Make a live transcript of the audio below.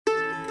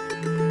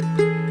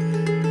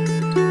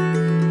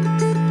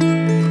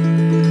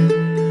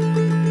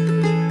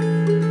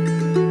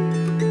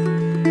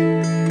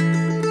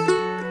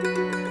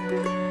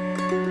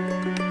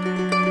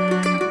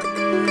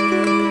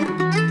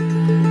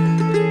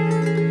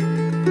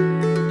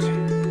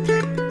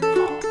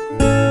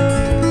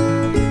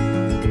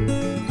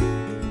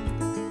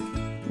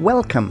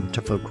Welcome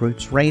to Folk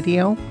Roots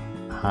Radio.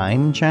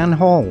 I'm Jan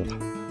Hall.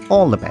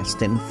 All the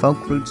best in folk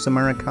roots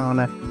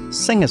Americana,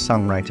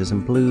 singer-songwriters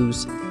and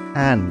blues,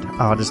 and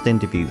artist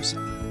interviews.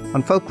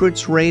 On Folk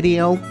Roots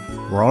Radio,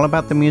 we're all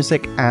about the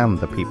music and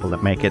the people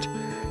that make it.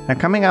 Now,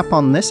 coming up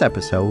on this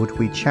episode,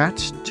 we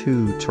chat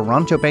to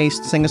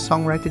Toronto-based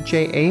singer-songwriter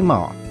Jay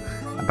Amar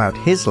about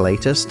his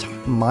latest,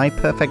 My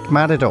Perfect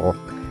Matador,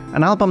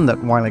 an album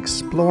that, while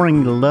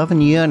exploring love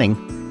and yearning,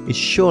 is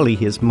surely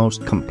his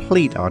most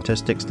complete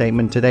artistic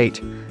statement to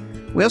date.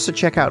 We also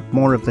check out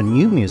more of the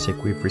new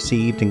music we've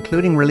received,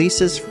 including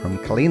releases from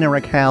Kalina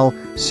Raquel,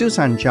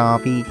 Suzanne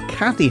Jarvie,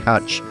 Kathy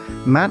Hutch,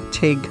 Matt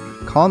Tigg,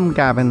 Colm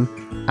Gavin,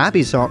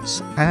 Abby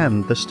Zotz,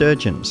 and the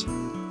Sturgeons.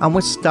 And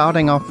we're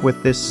starting off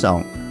with this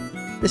song.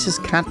 This is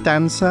Cat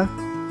Dancer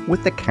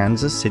with the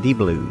Kansas City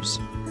Blues.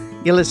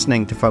 You're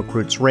listening to Folk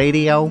Roots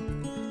Radio,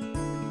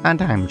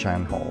 and I'm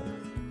Jan Hall.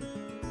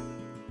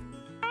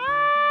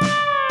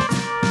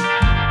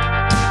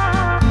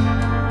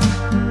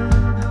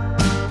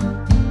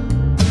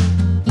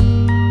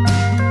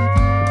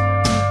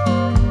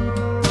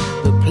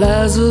 The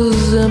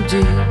plaza's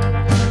empty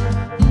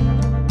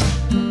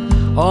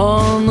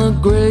on the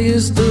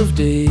grayest of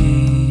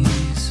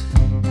days.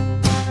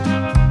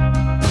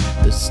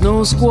 The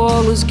snow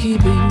squall is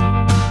keeping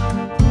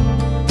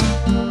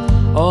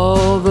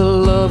all the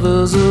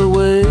lovers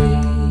away.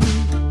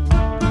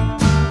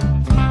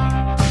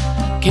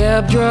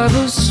 Cab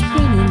drivers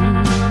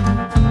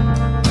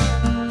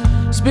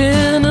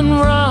spinning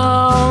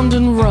round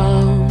and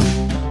round.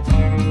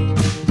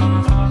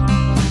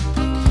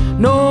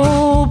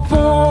 No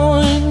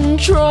point in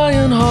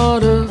trying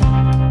harder,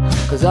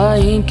 'cause I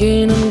ain't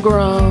gaining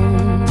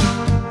ground.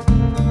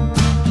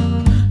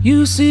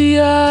 You see,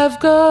 I've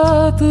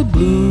got the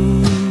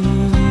blues.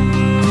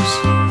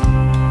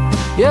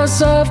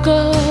 Yes, I've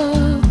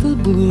got the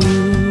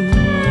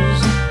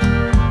blues.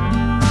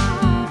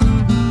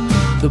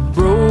 The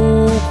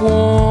broke,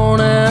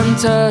 worn and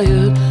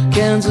tired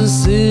Kansas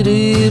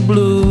City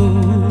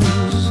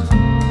blues.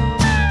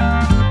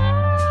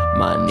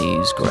 My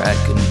knees crack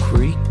and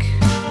creak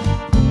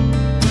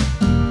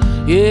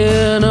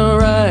in a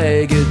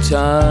ragged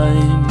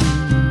time.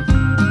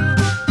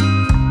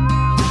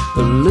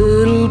 The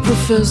little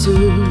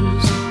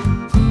professors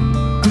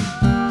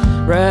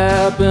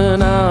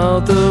rapping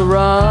out the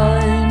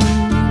rhyme.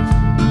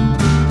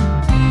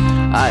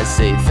 I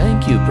say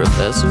thank you,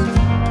 Professor,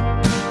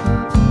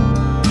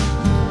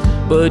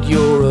 but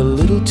you're a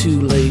little too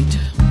late.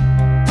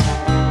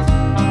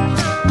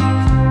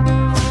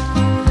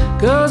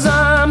 'Cause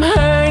I'm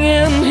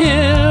hanging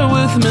here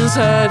with Miss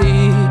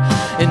Hattie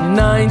in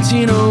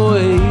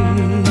 1908.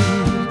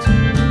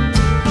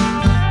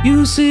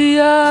 You see,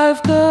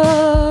 I've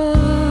got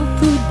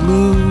the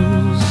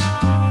blues.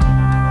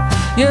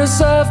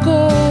 Yes, I've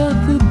got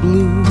the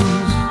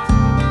blues.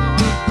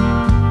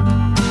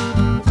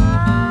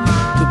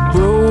 The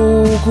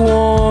broke,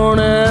 worn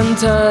and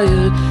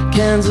tired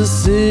Kansas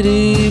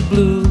City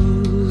blues.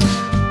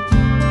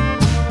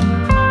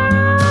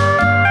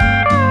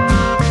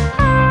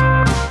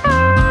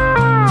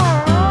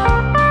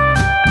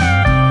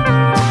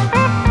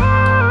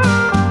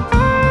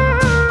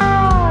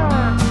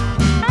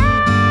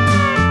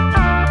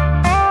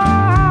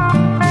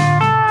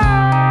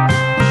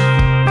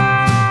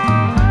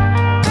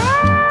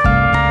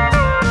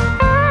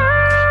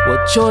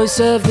 Choice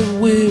have the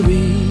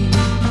weary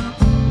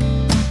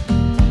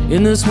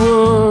in this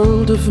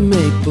world of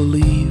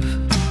make-believe,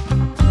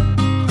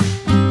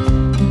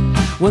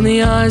 when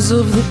the eyes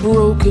of the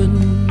broken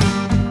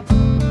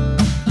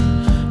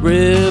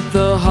rip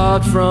the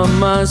heart from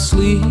my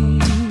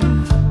sleeve.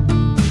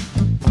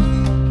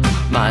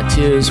 My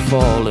tears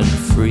fall and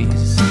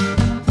freeze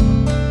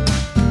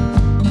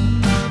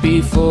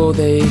before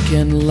they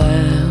can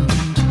land.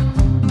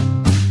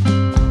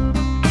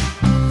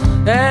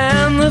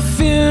 And the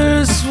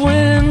fierce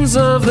winds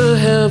of the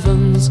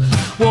heavens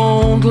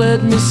won't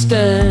let me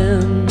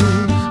stand.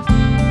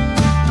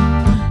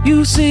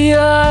 You see,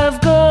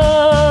 I've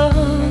got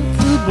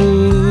the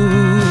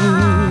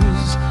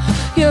blues.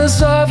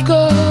 Yes, I've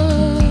got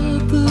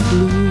the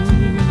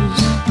blues.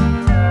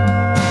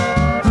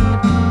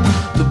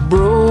 The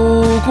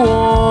broke,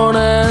 worn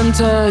and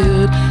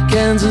tired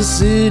Kansas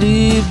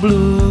City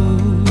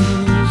blues.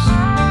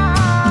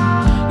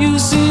 You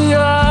see,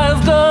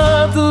 I've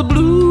got the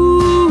blues.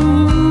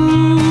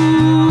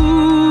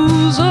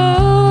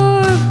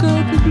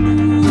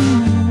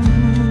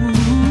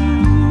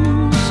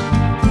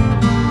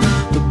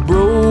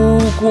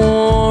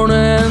 Worn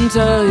and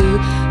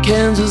tired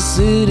Kansas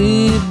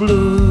City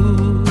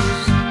blues.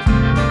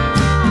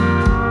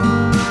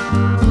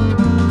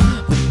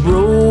 The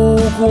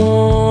broke,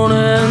 worn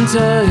and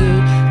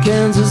tired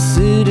Kansas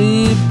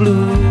City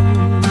blues.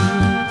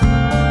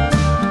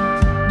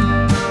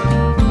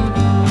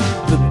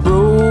 The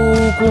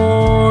broke,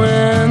 worn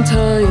and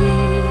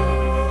tired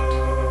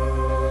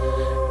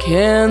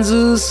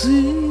Kansas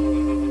City.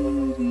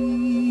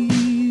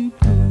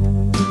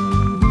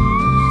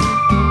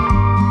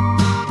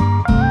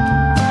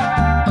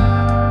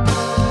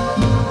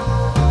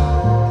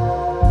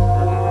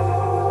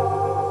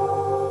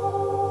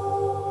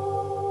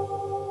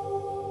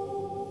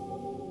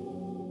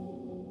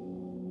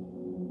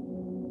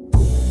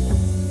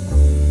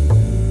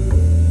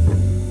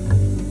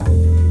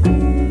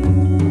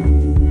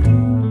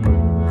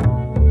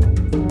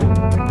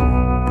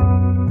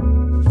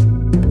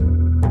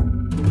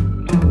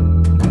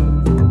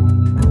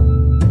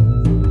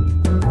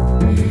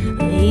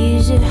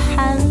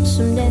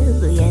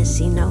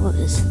 he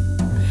knows.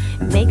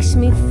 Makes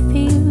me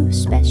feel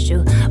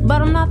special,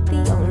 but I'm not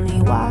the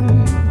only one.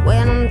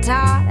 When I'm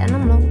tired and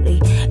I'm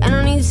lonely and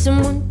I need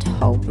someone to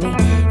hold me,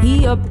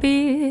 he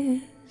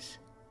appears.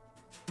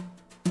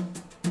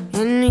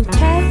 And he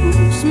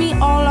tells me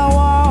all I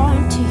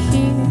want to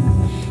hear.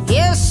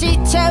 Yes, he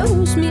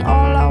tells me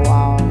all I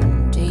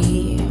want to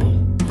hear.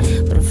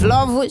 But if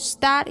love was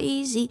that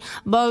easy,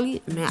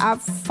 believe me,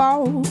 I'd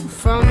fall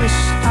from the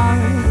start.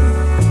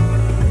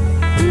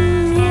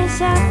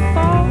 Yes, I'd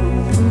fall.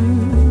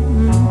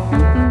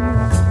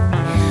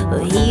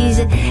 Well, he's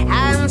a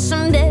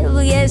handsome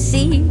devil, yes,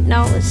 he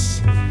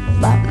knows.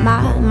 But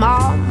my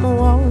mama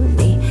warned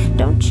me,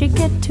 don't you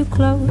get too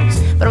close.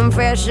 But I'm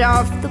fresh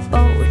off the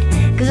boat,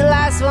 'cause the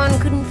last one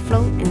couldn't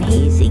float, and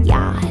he's a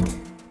yacht.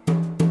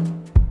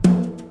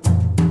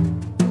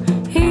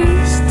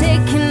 He's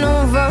taking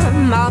over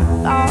my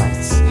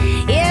thoughts.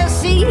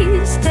 Yes,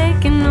 he's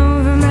taking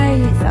over my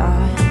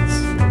thoughts.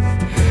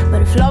 But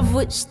if love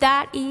was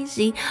that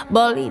easy,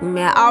 believe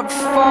me, I'd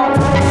fall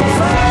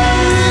from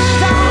the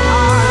start.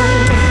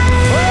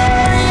 Oh,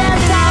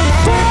 yes, I'd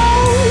fall.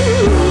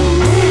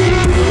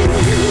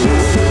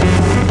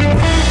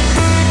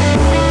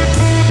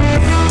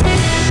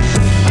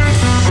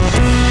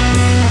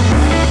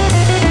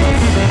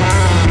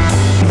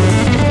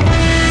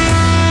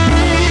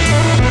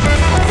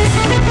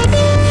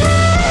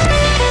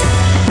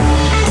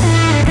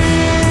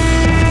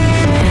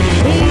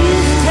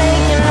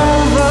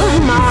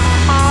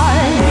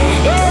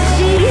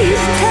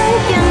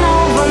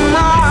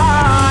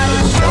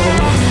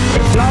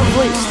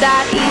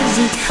 That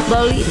easy,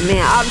 believe me,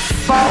 I'd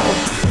fall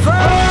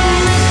from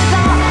the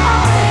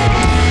start.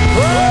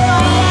 Oh,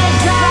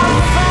 yes,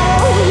 I'd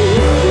fall.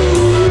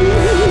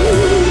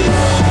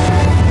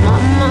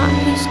 Mama,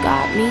 he's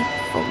got me,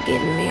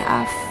 forgive me,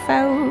 I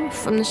fell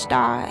from the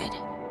start.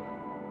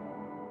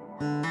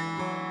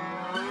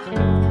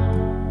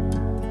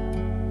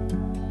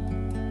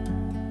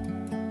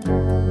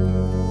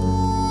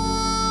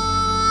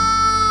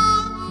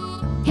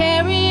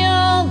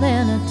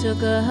 Lana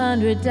took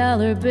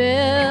 $100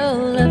 bill,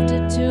 left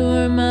it to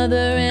her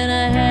mother in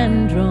a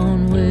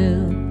hand-drawn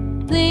will.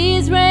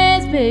 Please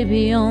raise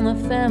baby on the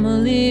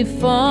family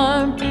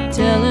farm.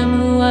 Tell him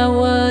who I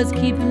was,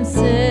 keep him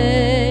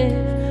safe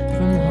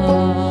from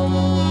harm.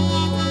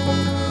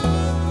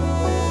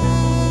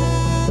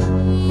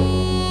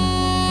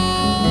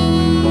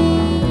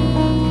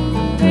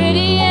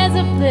 Pretty as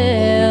a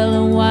bell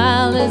and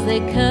wild as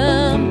they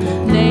come,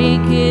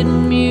 naked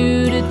and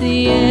mute at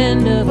the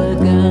end of a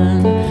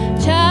gun.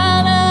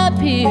 Child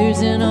appears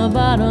in a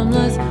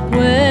bottomless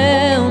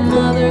well.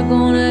 Mother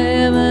going to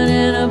heaven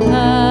and a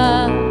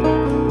pop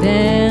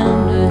down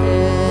to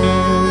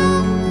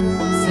hell.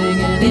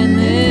 Singing in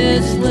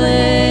this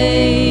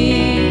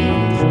place,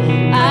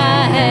 I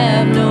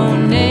have no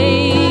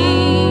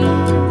name,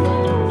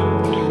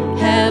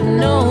 have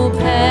no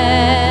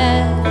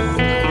past.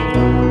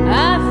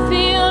 I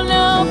feel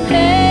no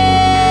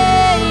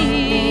pain.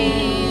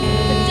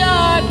 The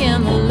dark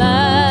and the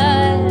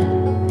light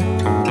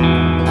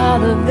are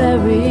the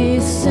very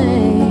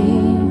same.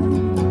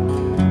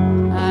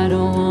 I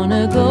don't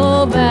wanna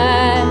go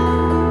back,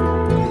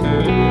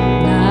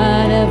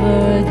 not ever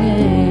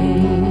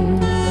again.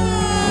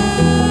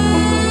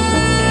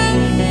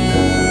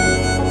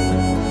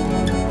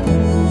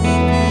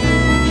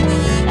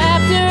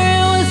 After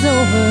it was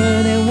over,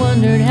 they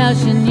wondered how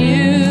she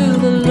knew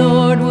the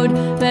Lord would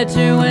fetch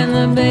her when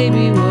the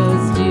baby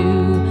was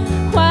due.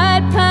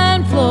 White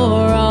pine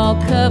floor all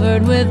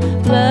covered with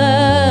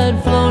blood,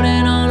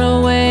 floating on her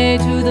way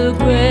to the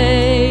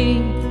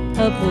grave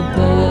up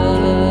above.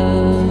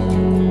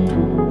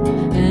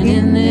 And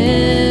in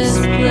this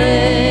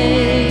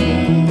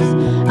place,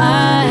 I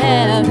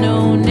have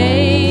no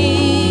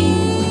name,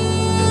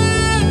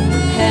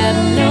 have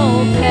no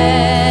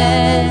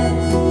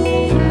past.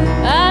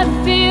 I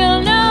feel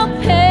no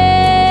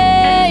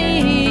pain.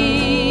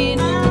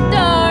 The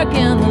dark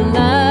and the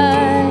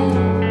light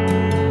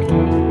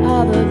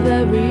are the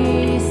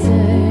very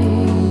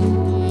same.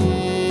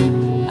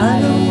 I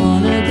don't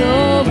wanna go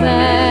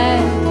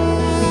back,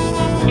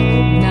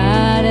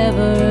 not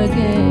ever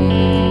again.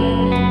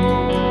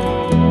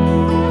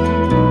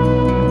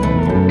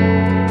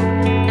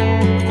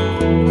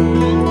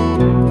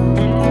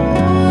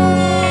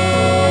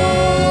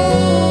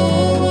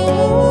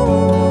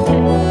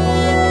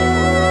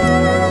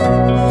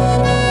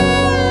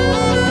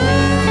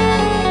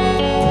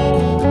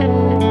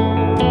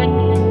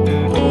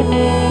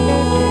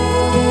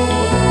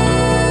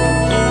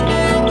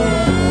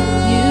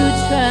 You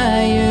try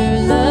your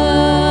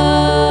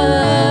luck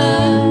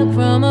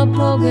from a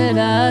polka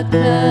dot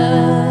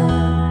club.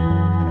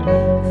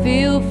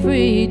 Feel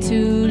free to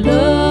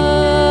look.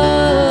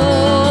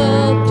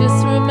 Just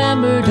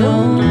remember,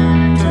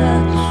 don't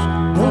touch,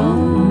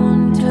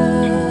 don't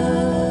touch.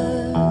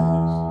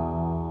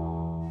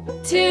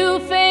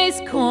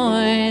 Two-faced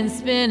coins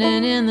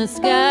spinning in the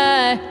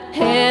sky.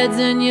 Heads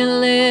and you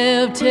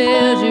live,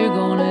 tails you're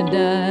gonna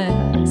die.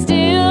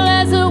 Still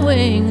as a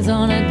wing wings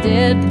on a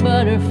dead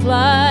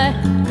butterfly,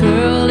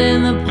 curled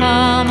in the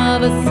palm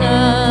of a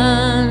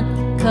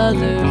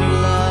sun-colored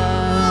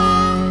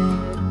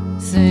light.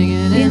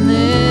 Singing in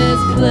this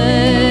place,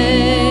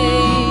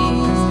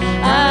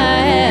 I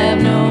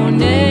have no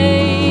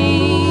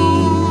name,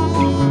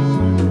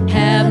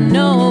 have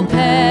no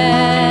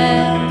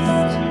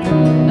past,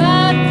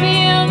 I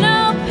feel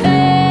no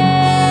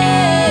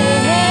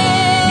pain.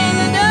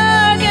 The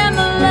dark and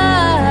the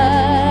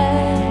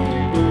light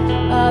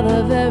are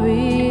the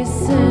very same.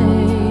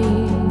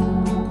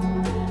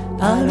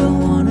 I don't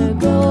wanna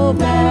go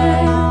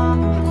back,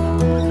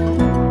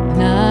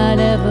 not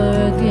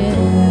ever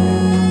again.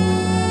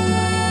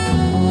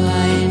 I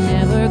ain't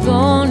never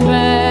going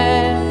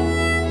back,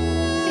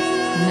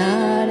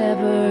 not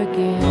ever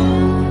again.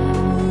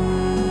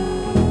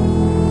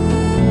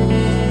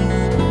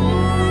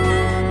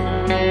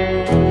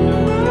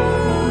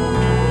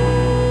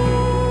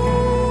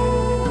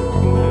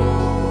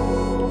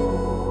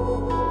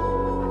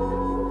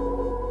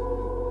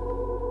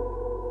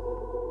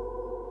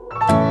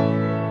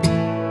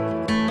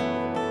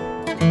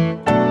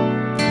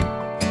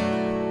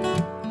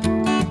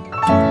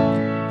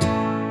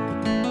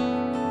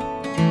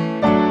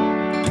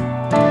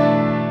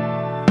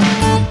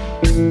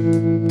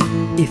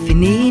 If you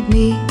need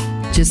me,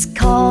 just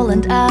call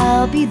and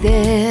I'll be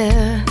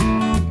there.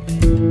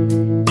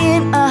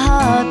 In a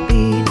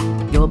heartbeat,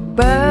 your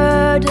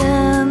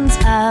burdens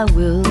I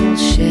will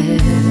share.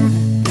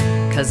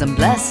 'Cause I'm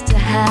blessed to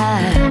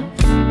have,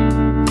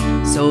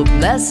 so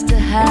blessed to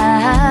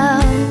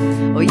have.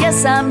 Oh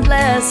yes, I'm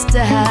blessed to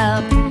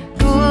have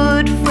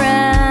good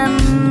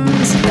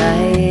friends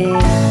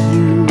like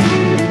you.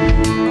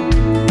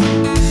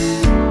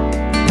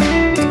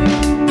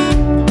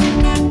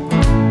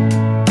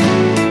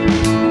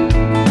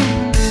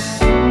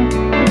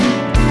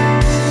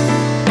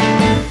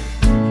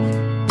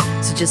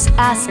 Just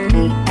ask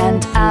me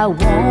and I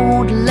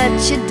won't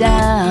let you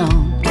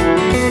down.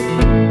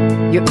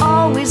 You're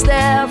always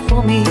there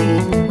for me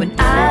when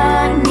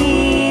I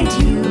need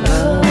you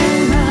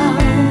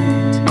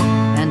around.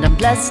 And I'm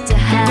blessed to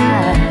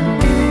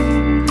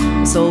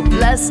have, so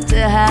blessed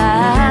to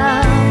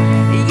have.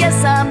 Yes,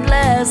 I'm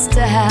blessed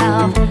to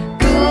have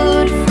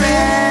good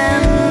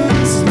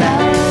friends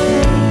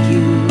like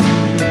you.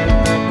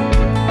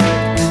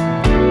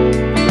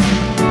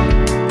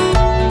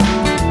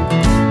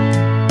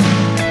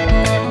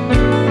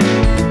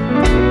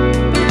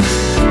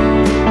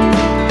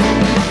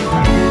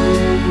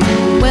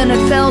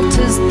 It felt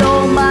as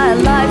though my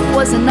life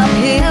was an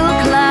uphill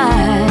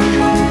climb,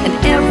 and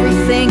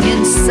everything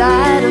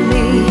inside of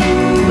me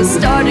was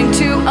starting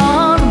to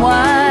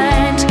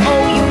unwind.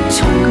 Oh, you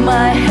took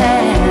my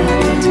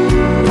hand,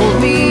 pulled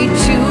me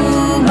to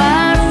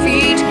my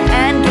feet,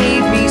 and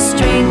gave me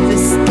strength to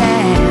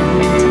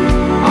stand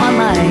on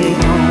my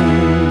own.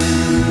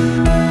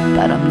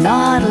 But I'm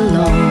not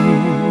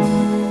alone,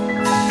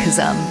 'cause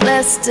I'm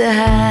blessed to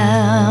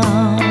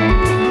have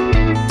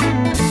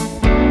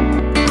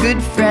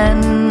good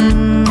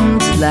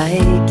friends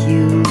like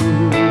you.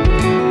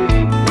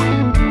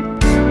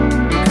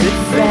 Good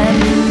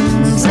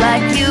friends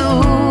like you.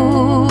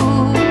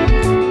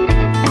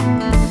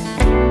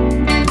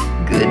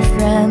 Good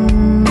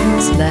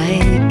friends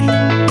like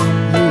you.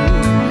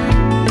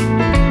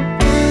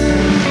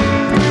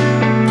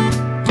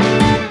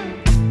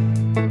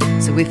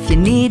 So if you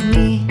need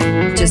me,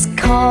 just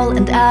call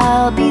and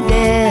I'll be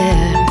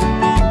there.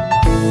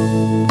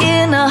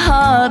 In a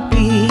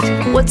heartbeat,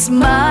 what's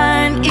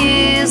mine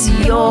is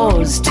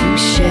yours to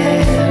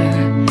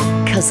share.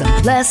 'Cause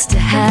I'm blessed to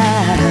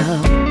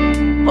have,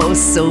 oh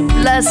so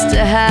blessed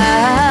to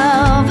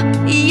have.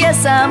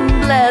 Yes, I'm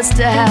blessed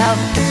to have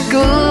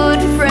good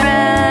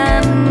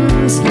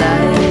friends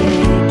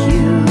like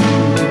you.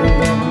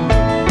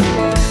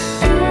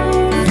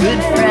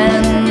 Good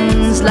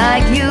friends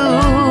like you.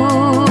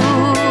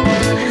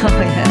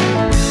 Oh yeah.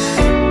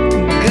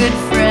 Good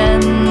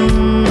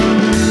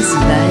friends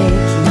like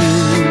you.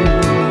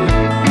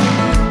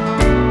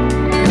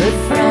 Good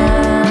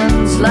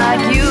friends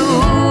like you.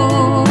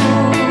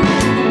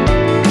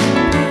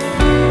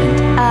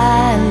 And I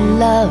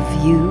love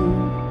you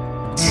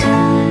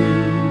too.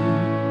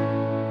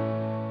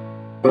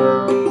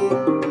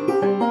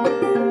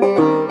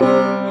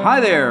 Hi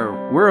there,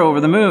 we're Over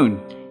the Moon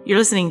You're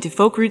listening to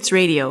Folk Roots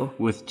Radio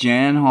with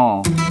Jan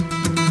Hall.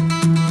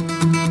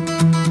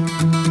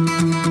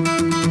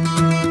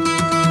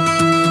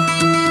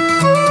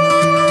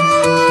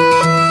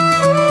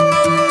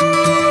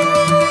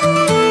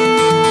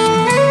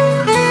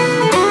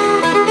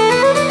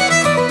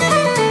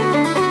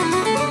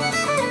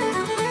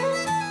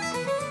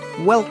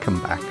 Welcome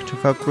back to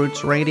Folk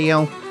Roots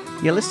Radio.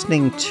 You're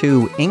listening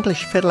to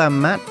English fiddler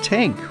Matt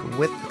Tigg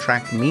with the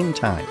track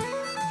Meantime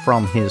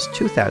from his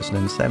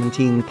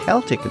 2017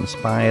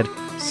 Celtic-inspired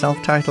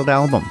self-titled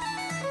album.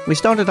 We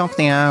started off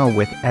the hour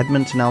with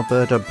Edmonton,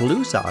 Alberta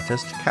blues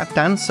artist Kat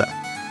Dancer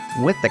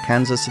with the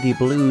Kansas City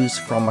Blues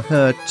from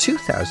her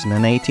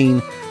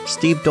 2018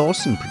 Steve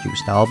Dawson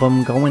produced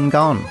album Goin'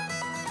 Gone.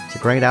 It's a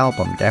great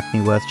album,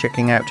 definitely worth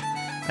checking out.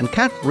 and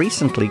Kat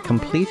recently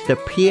completed a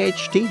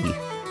PhD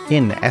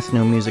in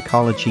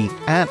ethnomusicology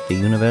at the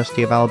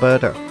University of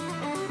Alberta.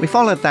 We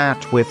followed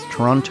that with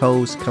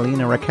Toronto's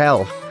Kalina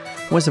Raquel,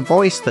 who has a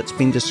voice that's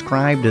been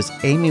described as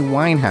Amy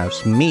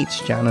Winehouse meets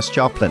Janis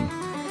Joplin,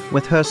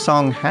 with her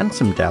song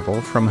Handsome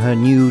Devil from her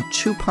new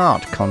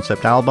 2-part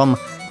concept album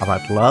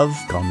about love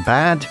gone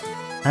bad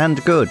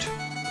and good,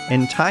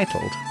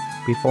 entitled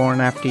Before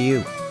and After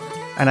You.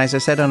 And as I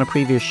said on a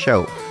previous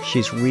show,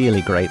 she's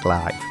really great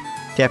live.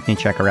 Definitely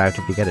check her out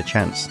if you get a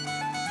chance.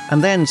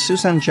 And then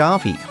Susan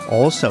Jarvie,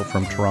 also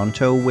from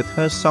Toronto, with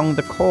her song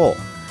The Call,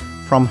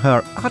 from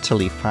her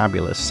utterly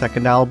fabulous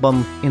second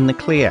album In the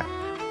Clear,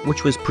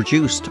 which was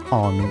produced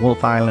on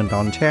Wolfe Island,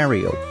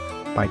 Ontario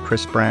by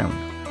Chris Brown.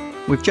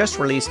 We've just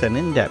released an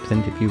in-depth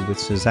interview with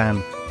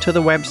Suzanne to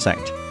the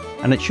website,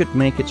 and it should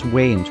make its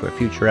way into a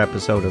future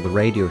episode of the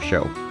radio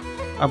show.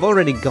 I've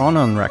already gone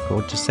on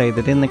record to say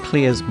that In the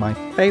Clear is my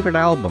favourite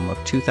album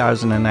of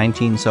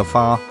 2019 so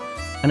far,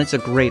 and it's a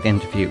great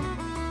interview,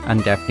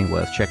 and definitely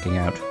worth checking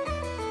out.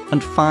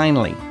 And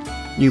finally,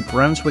 New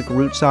Brunswick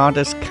roots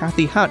artist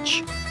Kathy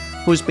Hutch,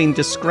 who's been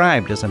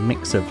described as a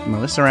mix of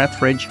Melissa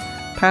Etheridge,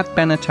 Pat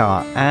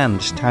Benatar,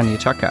 and Tanya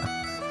Tucker.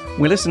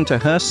 We listened to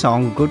her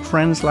song Good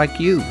Friends Like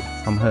You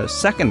from her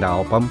second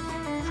album,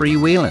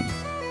 Freewheelin'.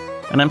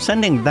 And I'm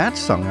sending that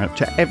song out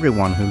to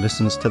everyone who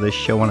listens to this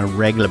show on a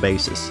regular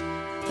basis.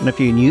 And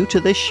if you're new to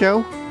this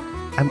show,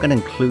 I'm going to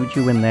include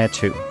you in there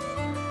too.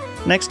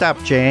 Next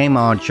up, Jay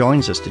Amar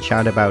joins us to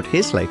chat about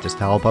his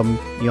latest album,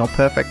 Your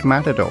Perfect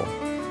Matador.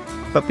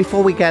 But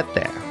before we get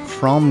there,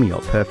 from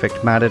Your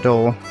Perfect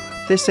Matador,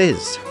 this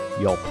is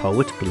Your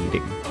Poet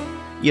Bleeding.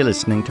 You're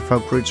listening to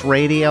Folk Roots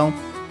Radio,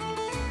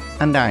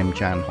 and I'm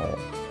Jan Hall.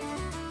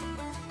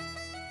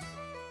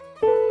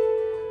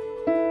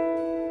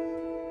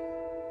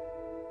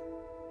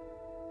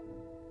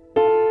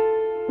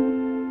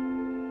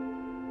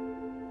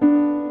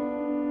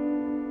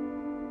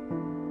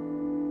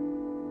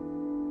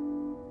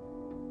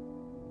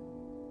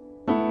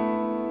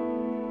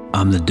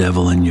 I'm the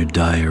devil in your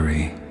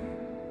diary,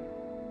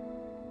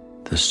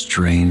 the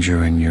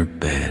stranger in your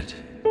bed,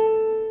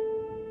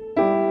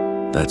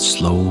 that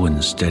slow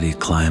and steady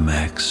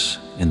climax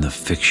in the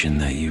fiction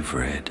that you've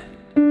read,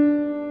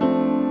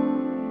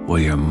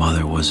 where your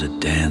mother was a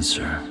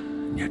dancer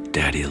and your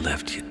daddy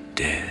left you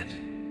dead.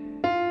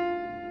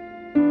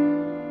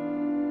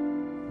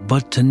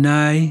 But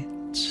tonight,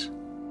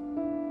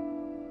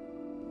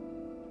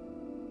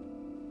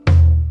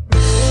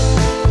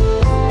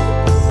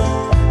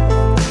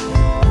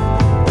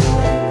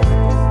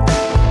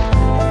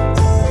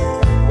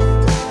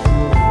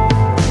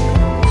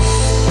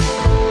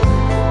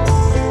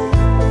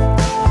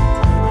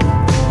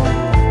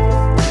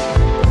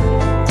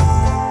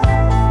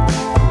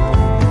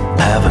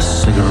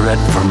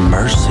 for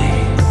mercy,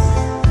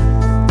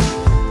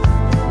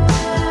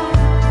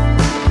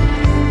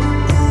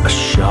 a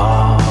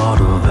shot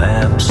of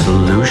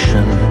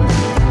absolution.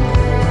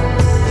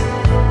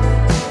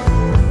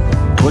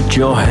 Put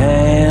your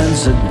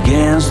hands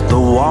against the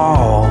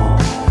wall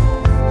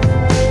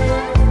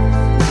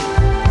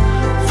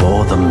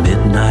for the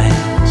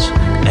midnight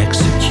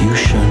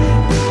execution,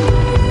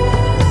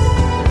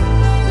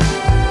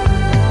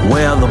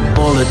 where the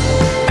bullet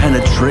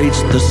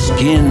penetrates the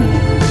skin.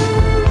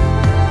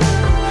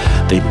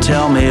 They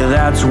tell me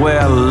that's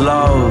where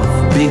love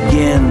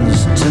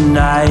begins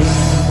tonight.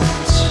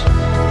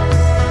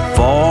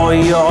 For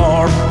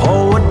your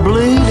poet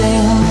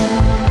bleeding,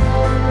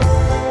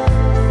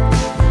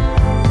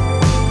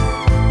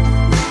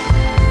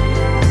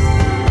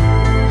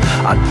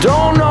 I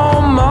don't know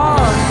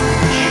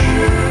much,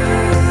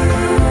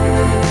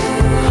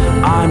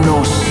 I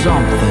know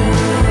something.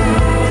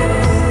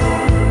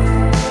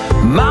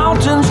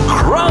 Mountains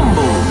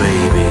crumble,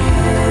 baby.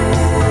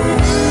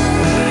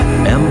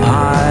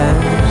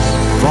 Empires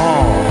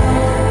fall.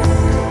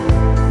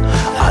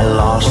 I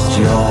lost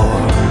your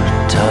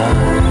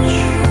touch.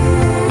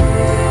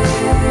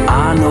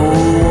 I know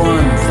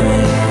one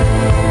thing,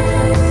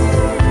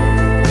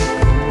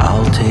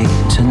 I'll take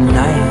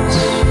tonight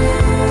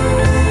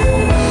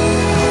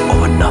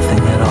or nothing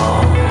at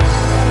all.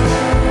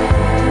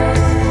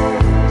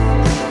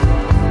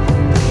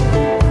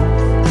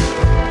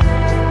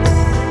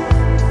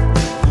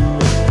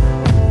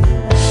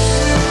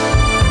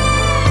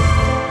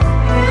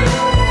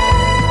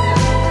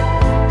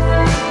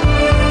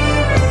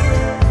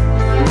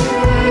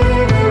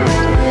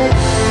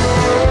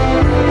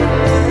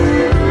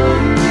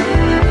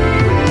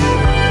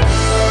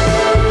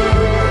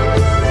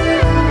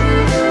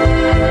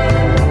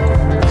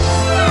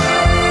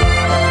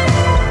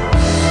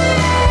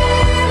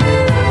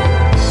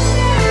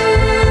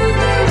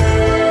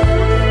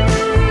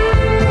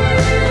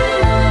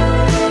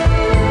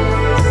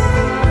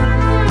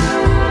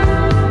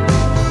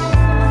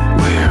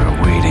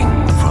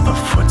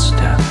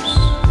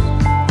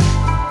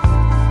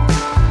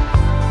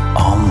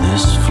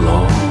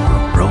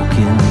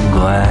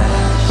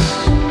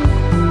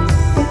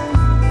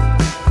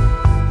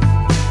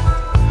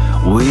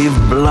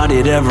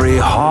 Every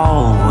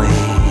hallway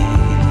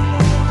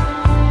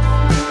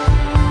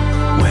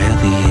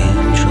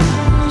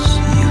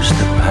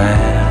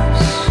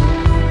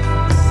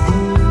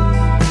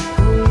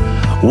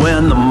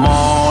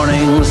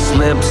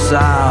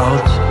comes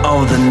out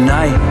of the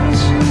night.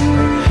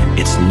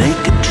 Its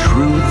naked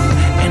truth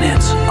and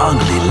its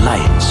ugly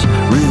lights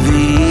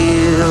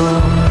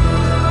reveal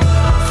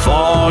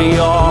for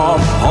your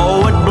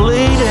poet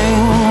bleeding.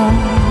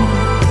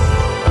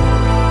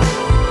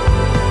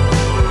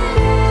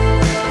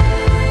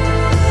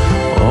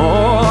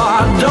 Oh,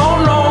 I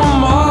don't know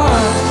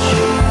much,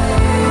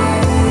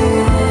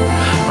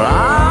 but I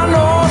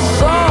know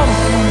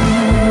something.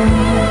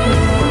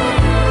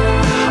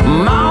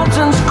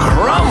 Mountains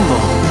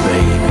crumble,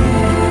 baby.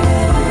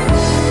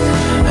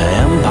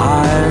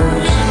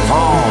 Empires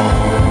fall.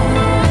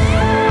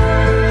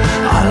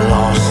 I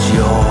lost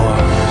your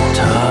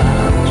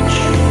touch.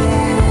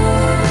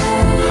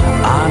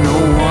 I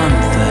know one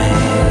thing.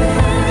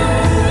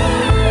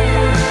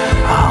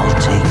 I'll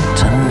take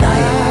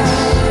tonight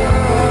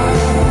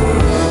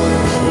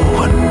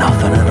for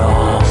nothing at all.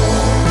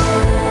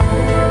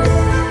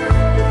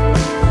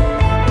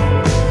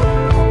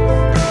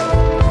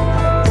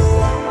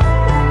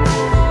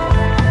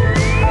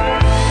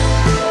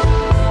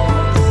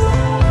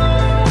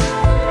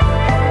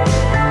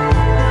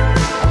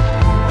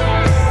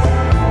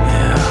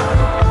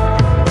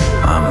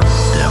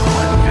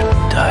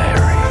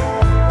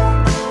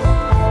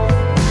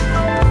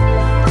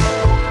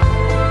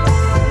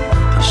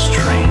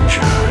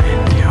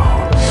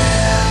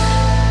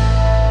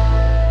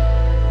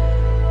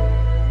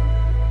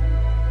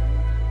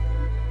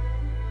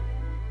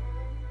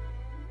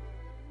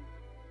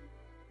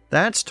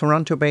 That's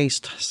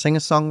Toronto-based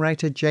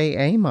singer-songwriter Jay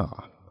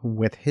Amar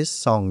with his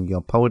song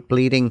Your Poet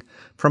Bleeding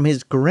from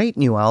his great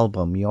new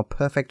album Your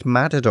Perfect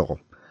Matador,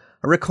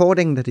 a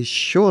recording that is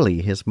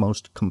surely his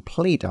most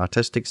complete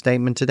artistic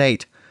statement to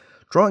date,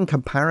 drawing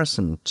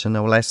comparison to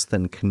no less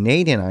than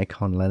Canadian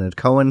icon Leonard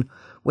Cohen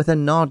with a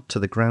nod to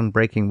the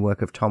groundbreaking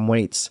work of Tom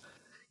Waits.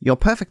 Your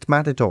Perfect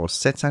Matador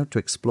sets out to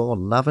explore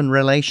love and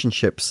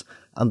relationships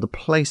and the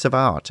place of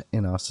art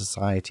in our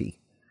society.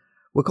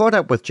 We caught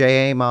up with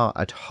Jay Amar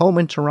at home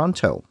in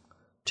Toronto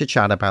to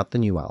chat about the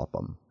new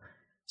album.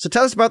 So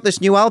tell us about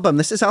this new album.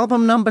 This is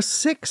album number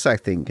 6, I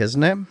think,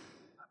 isn't it?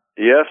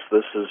 Yes,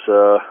 this is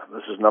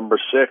number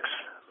 6.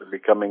 We're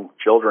becoming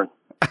children.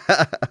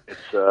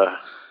 It's it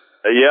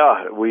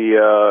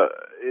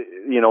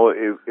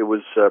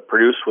was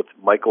produced with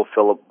Michael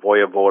Philip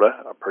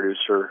Voyevoda, a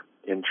producer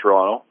in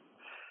Toronto.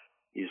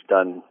 He's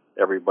done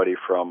everybody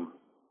from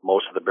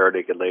most of the Bare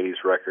Naked Ladies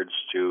records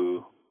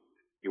to.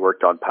 He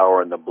worked on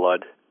Power in the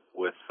Blood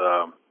with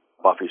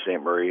Buffy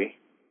St. Marie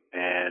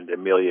and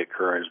Amelia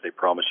Kearns, They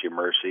Promise You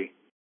Mercy.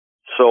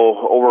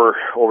 So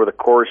over the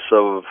course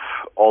of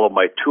all of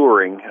my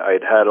touring,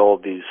 I'd had all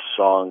these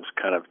songs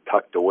kind of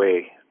tucked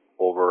away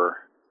over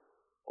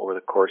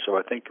the course of,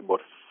 I think,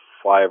 about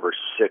 5 or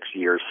 6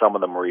 years. Some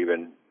of them were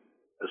even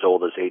as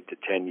old as 8 to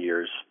 10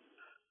 years,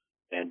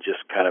 and just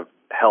kind of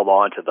held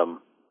on to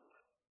them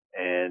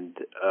and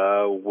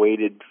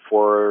waited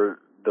for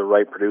the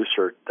right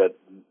producer that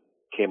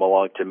came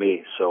along to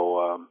me.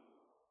 So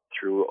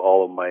through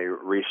all of my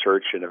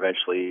research and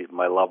eventually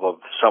my love of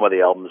some of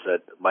the albums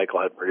that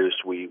Michael had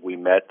produced, we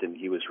met, and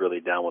he was really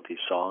down with these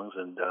songs,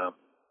 and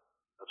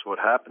that's what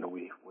happened.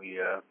 We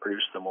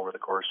produced them over the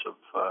course of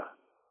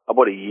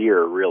about a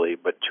year, really,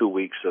 but 2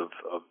 weeks of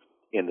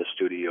in the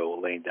studio,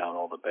 laying down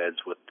all the beds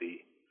with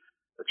the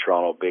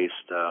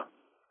Toronto-based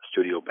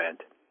studio band.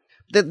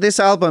 This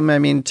album, I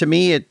mean, to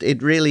me,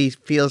 it really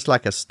feels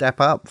like a step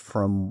up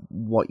from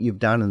what you've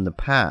done in the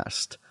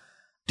past.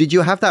 Did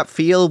you have that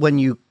feel when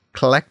you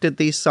collected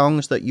these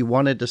songs that you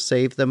wanted to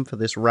save them for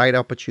this right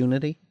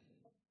opportunity?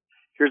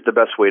 Here's the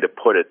best way to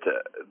put it.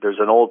 There's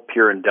an old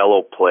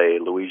Pirandello play,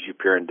 Luigi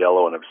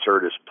Pirandello, an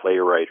absurdist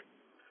playwright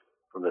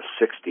from the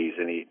 60s,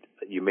 and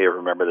you may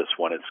remember this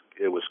one.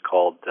 It was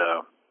called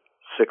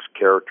 6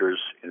 Characters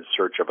in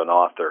Search of an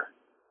Author.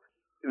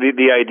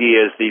 The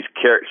idea is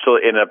so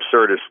in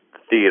absurdist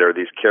theater,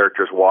 these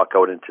characters walk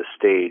out into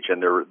stage,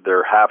 and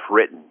they're half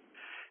written,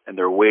 and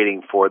they're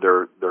waiting for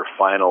their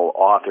final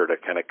author to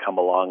kind of come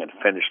along and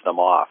finish them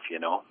off, you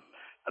know.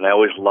 And I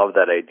always loved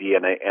that idea,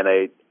 and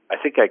I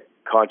think I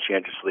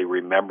conscientiously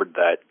remembered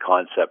that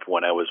concept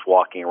when I was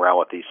walking around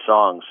with these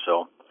songs.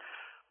 So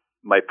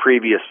my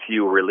previous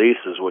few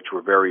releases, which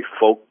were very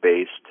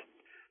folk-based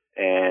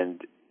and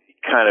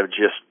kind of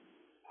just,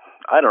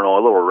 I don't know,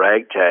 a little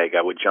ragtag,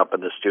 I would jump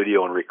in the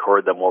studio and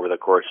record them over the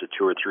course of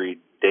 2 or 3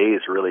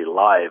 days, really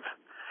live.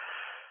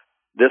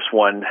 This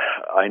one,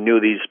 I knew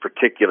these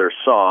particular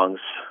songs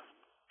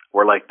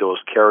were like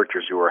those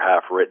characters who were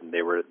half written.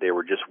 They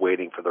were just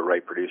waiting for the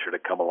right producer to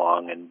come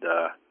along, and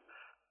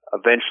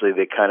eventually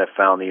they kind of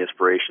found the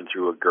inspiration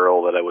through a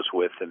girl that I was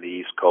with in the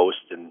East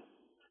Coast, and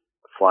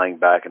flying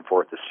back and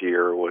forth to see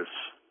her was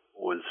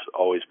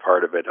always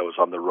part of it. I was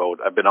on the road.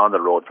 I've been on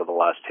the road for the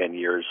last 10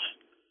 years,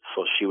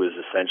 so she was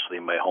essentially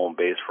my home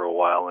base for a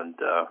while, and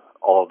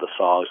all of the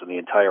songs and the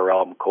entire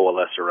album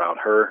coalesced around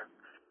her.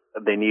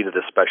 They needed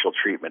a special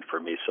treatment for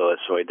me,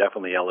 so I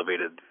definitely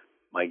elevated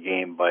my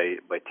game by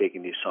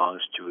taking these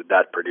songs to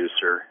that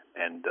producer,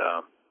 and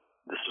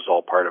this is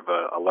all part of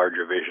a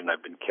larger vision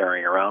I've been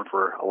carrying around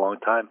for a long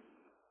time.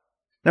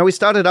 Now, we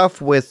started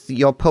off with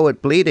Your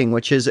Poet Bleeding,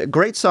 which is a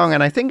great song,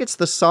 and I think it's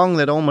the song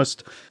that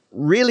almost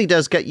really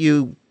does get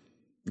you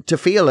to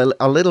feel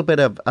a little bit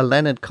of a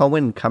Leonard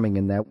Cohen coming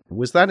in there.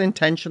 Was that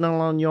intentional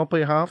on your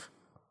behalf?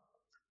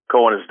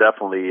 Cohen is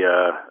definitely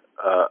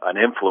an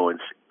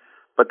influence,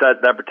 but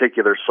that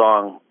particular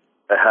song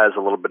has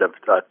a little bit of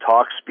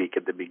talk speak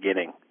at the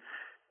beginning,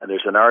 and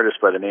there's an artist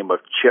by the name of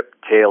Chip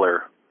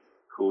Taylor,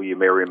 who you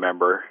may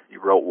remember. He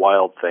wrote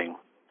Wild Thing.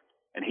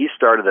 And he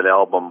started that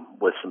album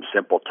with some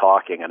simple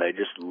talking, and I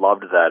just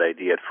loved that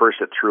idea. At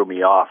first it threw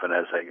me off, and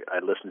as I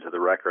listened to the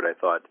record, I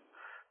thought,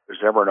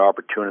 there's ever an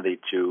opportunity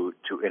to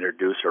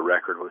introduce a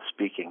record with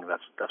speaking,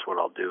 that's what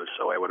I'll do.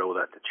 So I would owe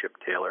that to Chip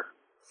Taylor.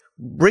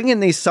 Bringing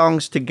these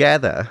songs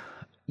together,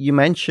 you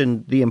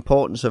mentioned the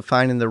importance of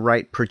finding the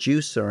right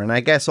producer, and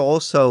I guess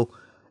also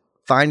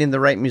finding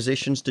the right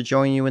musicians to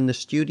join you in the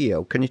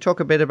studio. Can you talk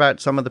a bit about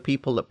some of the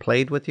people that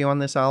played with you on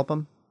this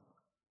album?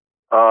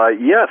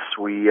 Yes,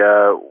 we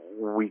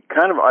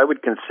kind of, I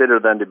would consider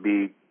them to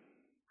be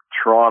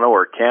Toronto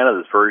or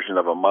Canada's version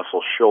of a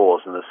Muscle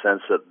Shoals, in the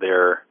sense that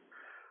they're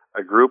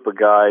a group of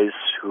guys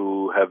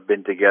who have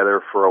been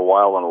together for a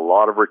while on a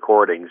lot of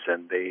recordings,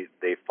 and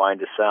they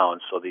find a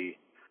sound. So the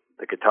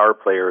guitar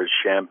player is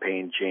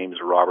Champagne James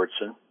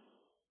Robertson,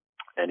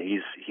 and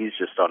he's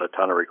just on a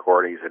ton of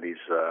recordings, and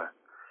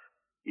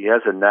he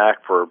has a knack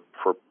for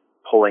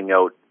pulling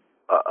out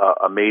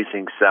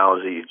amazing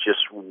sounds that you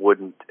just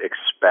wouldn't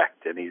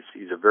expect, and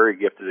he's a very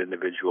gifted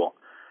individual.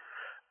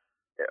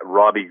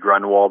 Robbie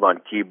Grunwald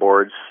on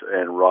keyboards,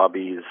 and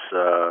Robbie's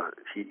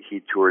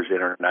he tours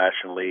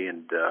internationally,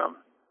 and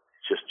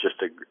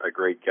just a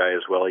great guy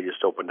as well. He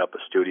just opened up a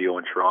studio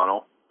in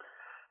Toronto,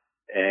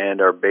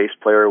 and our bass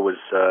player was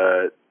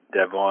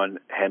Devon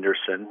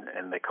Henderson,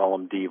 and they call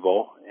him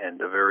Devo, and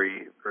a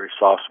very very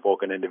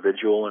soft-spoken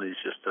individual, and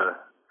he's just a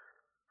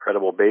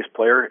incredible bass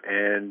player.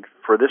 And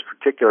for this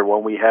particular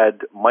one, we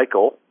had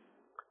Michael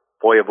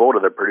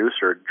Voivoda, the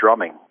producer,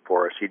 drumming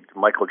for us.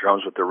 Michael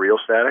drums with the Real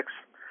Statics.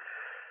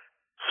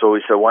 So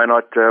we said, why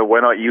not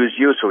use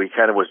you? So he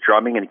kind of was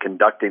drumming and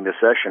conducting the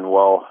session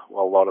while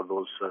a lot of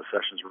those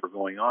sessions were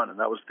going on, and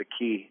that was the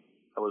key.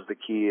 That was the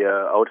key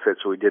outfit.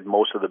 So we did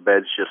most of the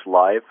beds just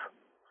live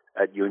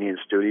at Union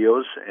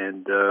Studios,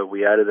 and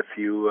we added a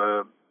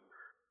few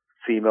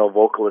female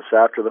vocalists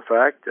after the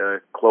fact.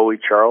 Chloe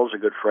Charles, a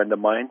good friend of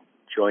mine,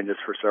 joined us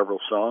for several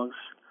songs.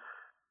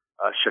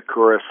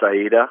 Shakura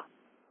Saida,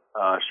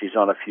 she's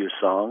on a few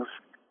songs.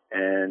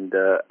 And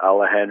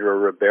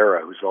Alejandra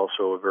Rivera, who's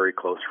also a very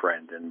close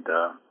friend. And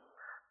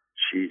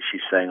she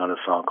sang on a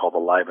song called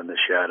Alive in the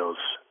Shadows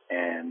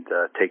and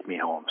Take Me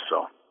Home.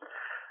 So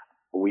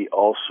we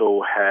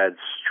also had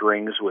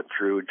strings with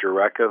Drew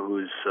Jureka,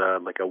 who's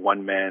like a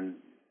one-man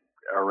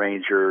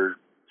arranger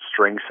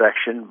string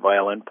section,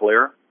 violin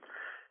player.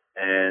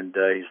 And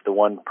he's the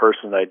one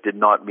person I did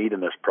not meet in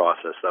this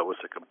process. That was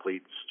a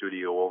complete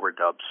studio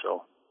overdub.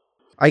 So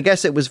I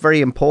guess it was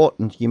very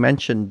important. You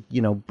mentioned,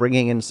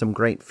 bringing in some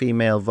great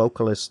female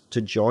vocalists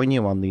to join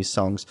you on these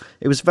songs.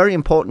 It was very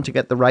important to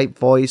get the right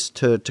voice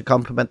to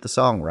complement the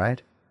song,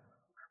 right?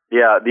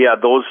 Yeah.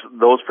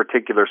 Those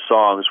particular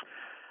songs.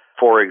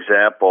 For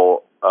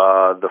example,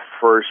 the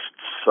first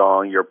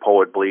song, "Your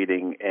Poet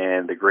Bleeding,"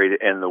 and the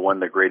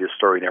 "Greatest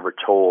Story Never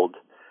Told."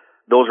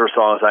 Those were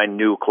songs I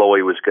knew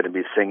Chloe was going to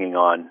be singing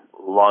on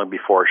long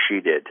before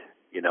she did.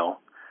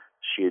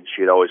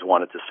 She'd always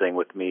wanted to sing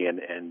with me,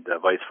 and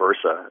vice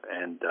versa.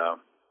 And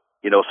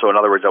so in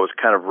other words, I was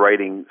kind of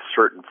writing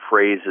certain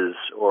phrases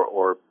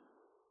or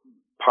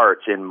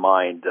parts in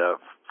mind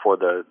for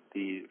the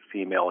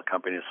female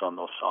accompanist on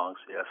those songs.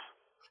 Yes.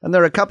 And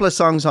there are a couple of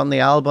songs on the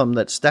album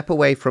that step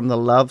away from the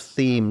love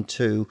theme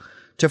to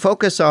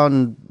focus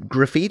on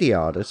graffiti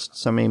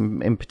artists. I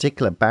mean, in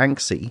particular,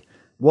 Banksy.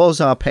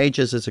 Walls Are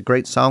Pages is a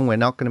great song. We're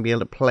not going to be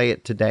able to play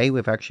it today.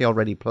 We've actually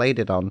already played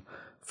it on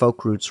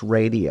Folk Roots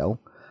Radio.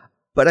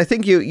 But I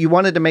think you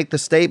wanted to make the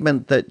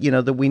statement that,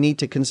 that we need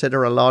to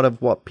consider a lot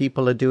of what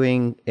people are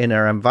doing in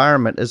our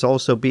environment as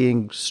also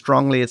being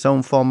strongly its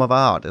own form of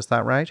art. Is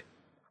that right?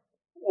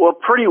 Well,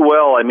 pretty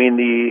well. I mean,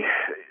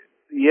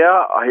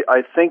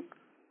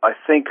 I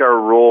think our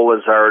role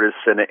as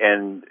artists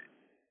and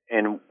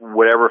in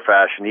whatever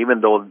fashion,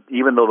 even though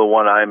the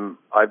one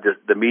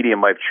the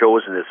medium I've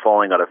chosen is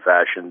falling out of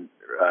fashion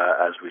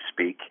as we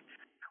speak,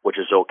 which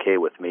is okay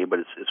with me, but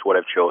it's what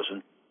I've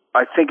chosen.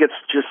 I think it's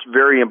just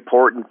very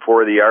important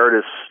for the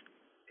artists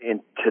in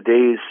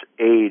today's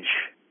age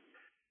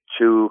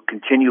to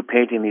continue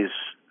painting these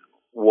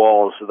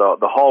walls, the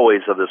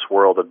hallways of this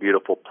world, a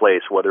beautiful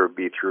place, whether it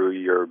be through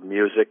your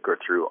music or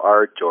through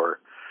art, or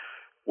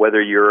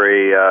whether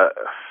you're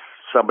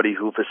somebody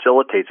who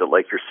facilitates it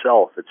like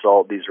yourself.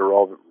 These are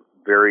all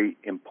very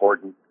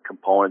important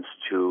components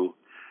to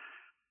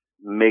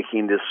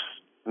making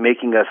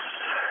us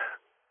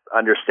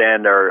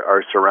understand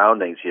our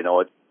surroundings.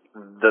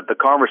 The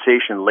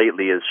conversation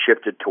lately has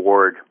shifted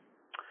toward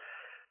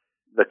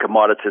the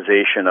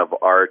commoditization of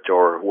art,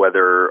 or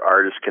whether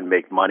artists can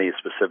make money,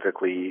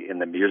 specifically in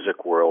the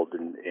music world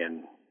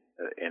in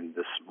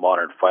this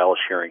modern file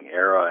sharing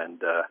era.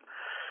 And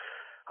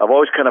I've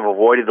always kind of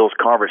avoided those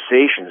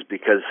conversations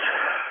because,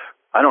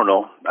 I don't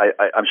know,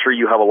 I'm sure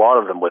you have a lot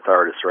of them with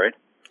artists, right?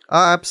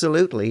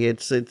 Absolutely.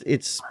 It's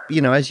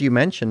as you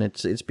mentioned,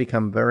 it's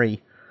become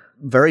very,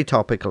 very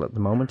topical at the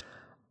moment.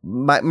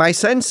 My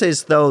sense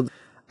is, though,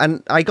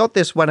 and I got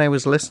this when I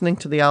was listening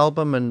to the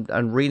album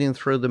and reading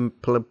through the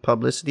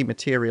publicity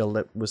material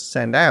that was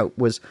sent out,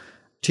 was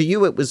to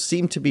you it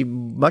seemed to be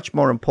much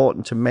more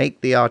important to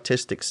make the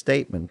artistic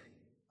statement.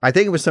 I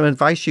think it was some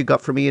advice you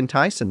got from Ian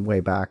Tyson way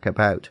back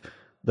about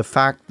the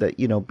fact that,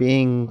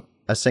 being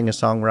a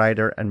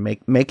singer-songwriter and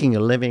making a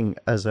living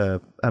as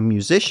a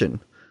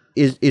musician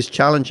is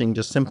challenging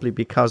just simply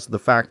because of the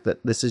fact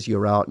that this is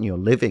your art and you're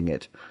living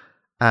it.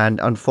 And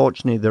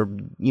unfortunately,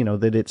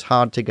 that it's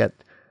hard to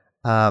get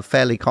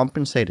fairly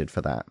compensated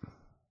for that.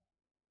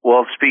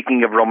 Well,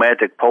 speaking of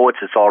romantic poets,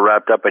 it's all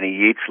wrapped up in a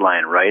Yeats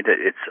line, right?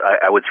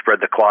 I would spread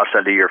the cloth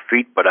under your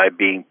feet, but I,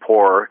 being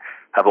poor,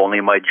 have only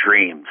my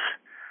dreams.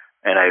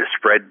 And I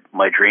spread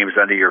my dreams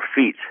under your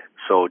feet.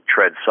 So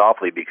tread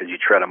softly because you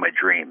tread on my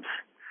dreams.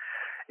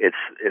 It's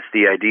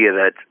the idea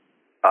that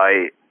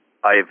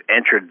I've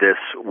entered this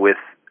with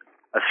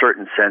a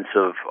certain sense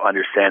of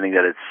understanding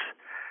that it's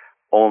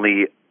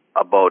only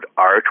about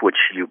art, which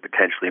you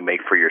potentially make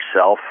for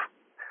yourself,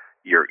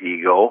 your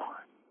ego,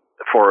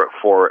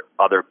 for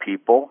other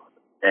people,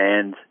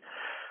 and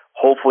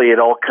hopefully it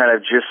all kind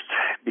of just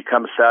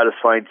becomes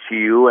satisfying to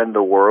you and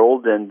the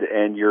world,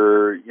 and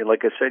you're,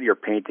 like I said, you're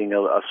painting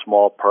a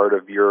small part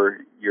of your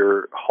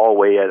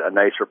hallway at a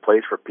nicer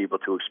place for people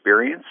to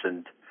experience.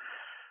 And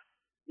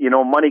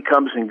money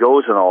comes and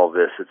goes in all of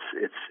this.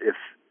 It's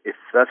if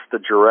that's the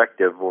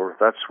directive, or if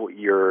that's what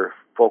you're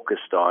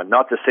focused on.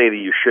 Not to say that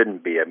you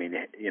shouldn't be. I mean,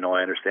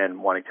 I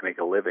understand wanting to make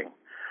a living,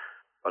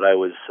 but I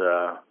was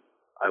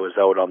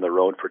out on the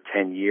road for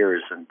 10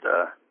 years and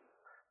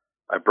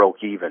I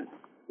broke even.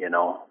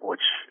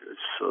 Which is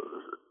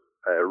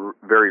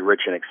very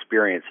rich in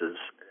experiences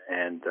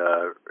and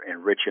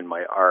rich in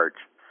my art,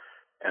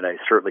 and I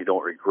certainly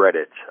don't regret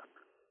it.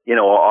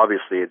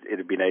 Obviously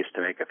it'd be nice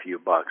to make a few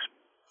bucks,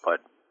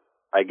 but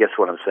I guess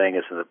what I'm saying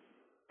is, in the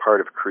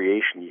part of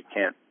creation, you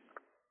can't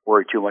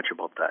worry too much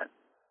about that.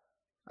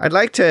 I'd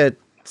like to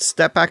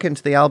step back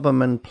into the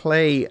album and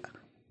play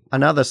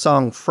another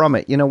song from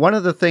it. One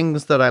of the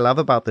things that I love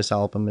about this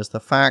album is the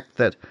fact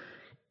that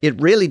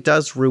it really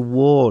does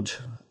reward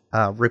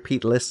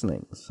repeat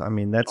listenings. I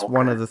mean, that's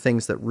one of the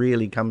things that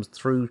really comes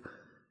through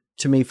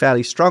to me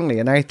fairly strongly.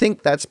 And I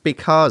think that's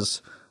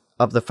because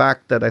of the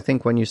fact that I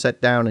think when you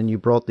sat down and you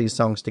brought these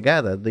songs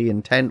together, the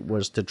intent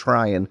was to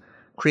try and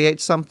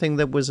create something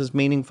that was as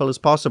meaningful as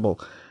possible.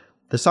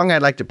 The song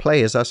I'd like to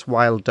play is Us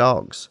Wild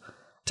Dogs.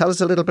 Tell us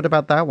a little bit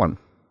about that one.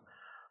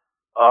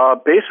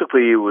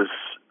 Basically,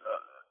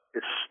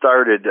 it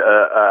started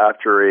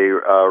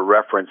after a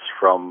reference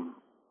from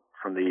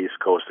the East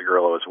Coast, the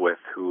girl I was with,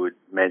 who had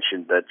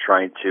mentioned that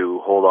trying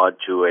to hold on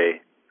to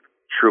a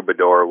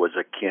troubadour was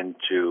akin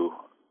to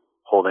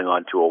holding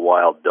on to a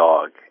wild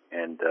dog.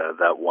 And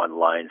that one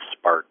line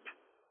sparked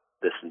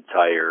this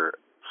entire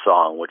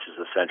song, which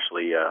is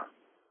essentially a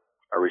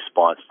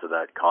response to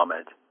that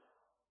comment.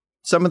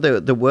 Some of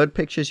the word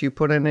pictures you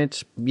put in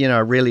it,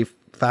 are really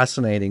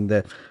fascinating.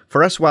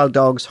 For us wild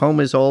dogs,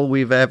 home is all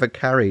we've ever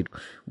carried.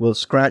 We'll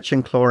scratch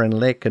and claw and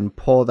lick and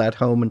paw that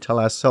home until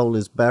our soul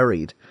is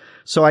buried.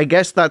 So I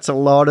guess that's a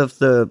lot of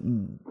the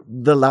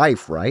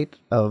life, right,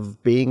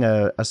 of being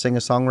a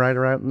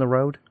singer-songwriter out on the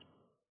road?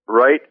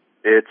 Right.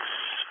 It's,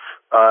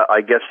 I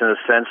guess, in a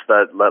sense,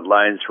 that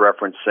line's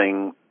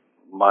referencing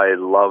my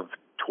love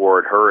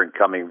toward her and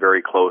coming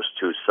very close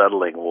to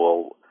settling.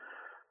 We'll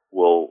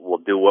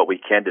do what we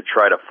can to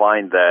try to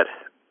find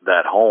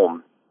that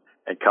home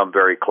and come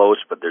very close,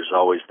 but there's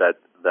always that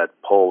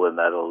pull and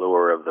that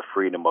allure of the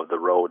freedom of the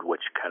road,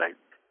 which kind of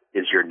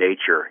is your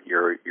nature.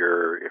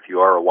 If you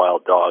are a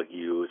wild dog,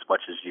 you, as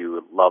much as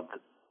you love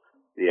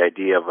the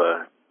idea of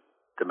a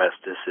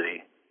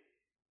domesticity,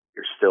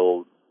 you're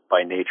still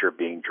by nature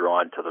being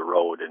drawn to the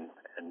road and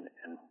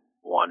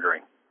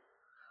wandering.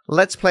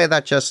 Let's play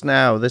that just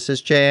now. This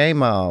is Jay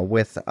Amar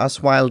with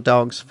Us Wild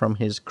Dogs from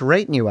his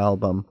great new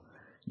album,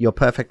 Your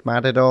Perfect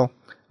Matador,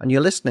 and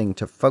you're listening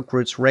to Folk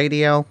Roots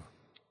Radio,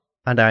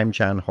 and I'm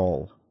Jan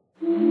Hall.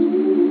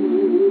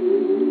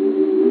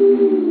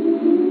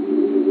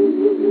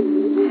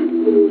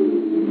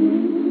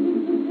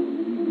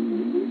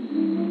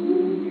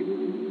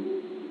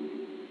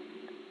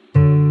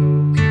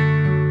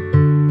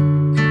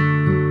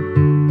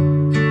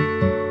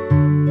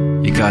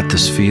 You got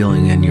this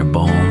feeling in your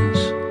bones.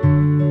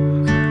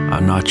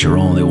 I'm not your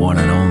only one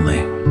and only.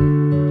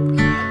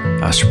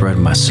 I spread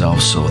myself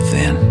so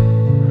thin.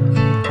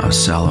 I'm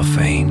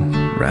cellophane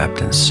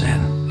wrapped in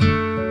sin.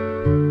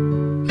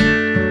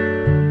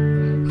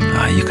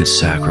 You could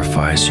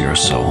sacrifice your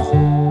soul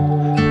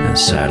and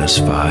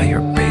satisfy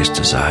your base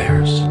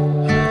desires.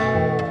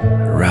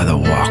 I'd rather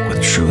walk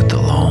with truth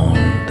alone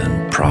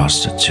than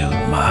prostitute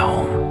my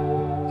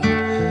home.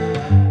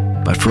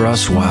 But for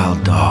us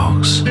wild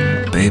dogs,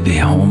 baby,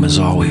 home is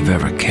all we've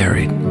ever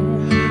carried.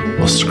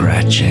 We'll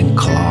scratch and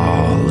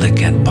claw,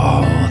 lick and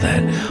paw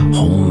that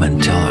home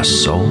until our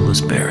soul is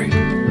buried.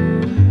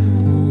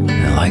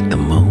 And like the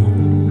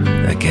moon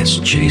that gets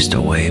chased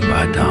away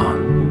by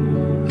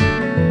dawn,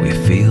 we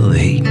feel the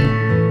heat,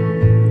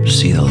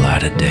 see the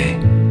light of day,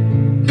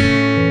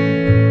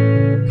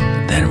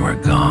 then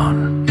we're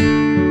gone.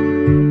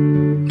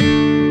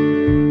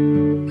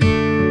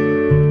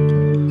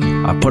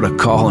 I put a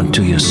call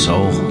into your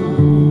soul,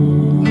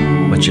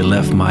 but you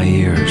left my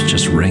ears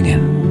just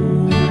ringing.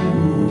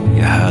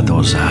 You had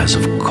those eyes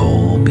of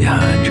coal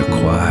behind your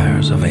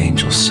choirs of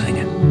angels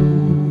singing.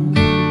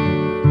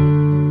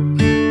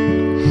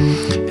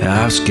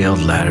 Yeah, I've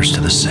scaled ladders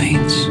to the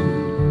saints,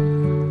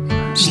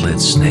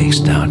 slid snakes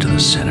down to the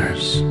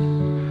sinners.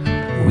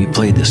 We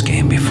played this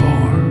game before.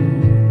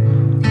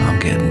 I'm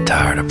getting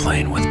tired of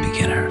playing with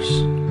beginners.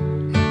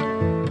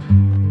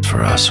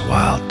 For us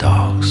wild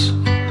dogs,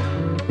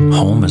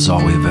 home is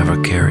all we've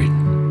ever carried.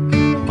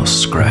 We'll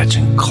scratch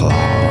and claw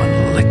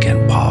and lick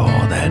and paw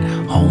that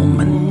home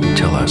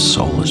until our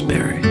soul is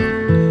buried.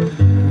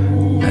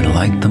 And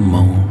like the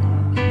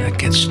moon that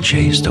gets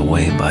chased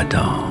away by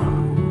dawn,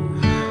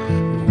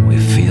 we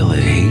feel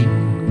the heat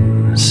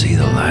and see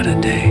the light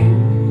of day.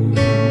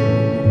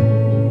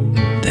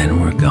 Then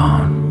we're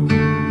gone.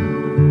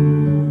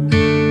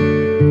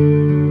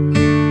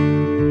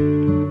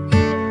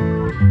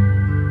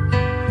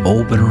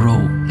 Open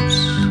roads,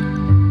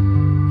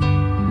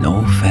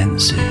 no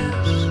fences,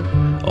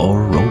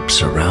 or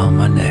ropes around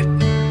my neck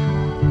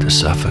to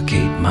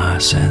suffocate my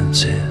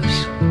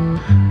senses.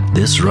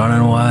 This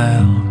running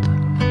wild,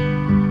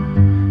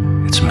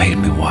 it's made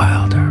me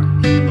wilder.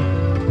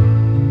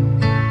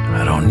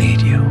 I don't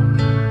need you,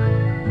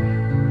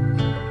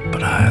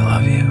 but I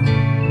love you.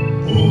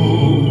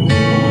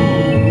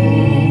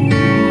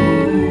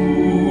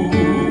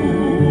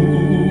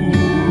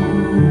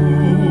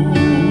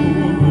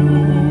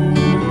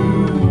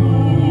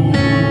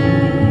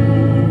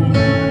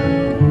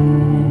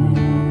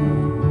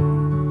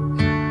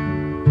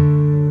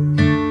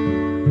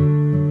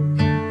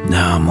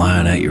 Now I'm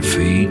lying at your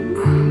feet,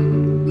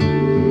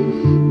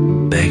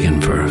 begging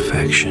for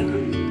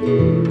affection.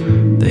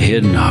 The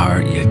hidden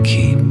heart you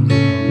keep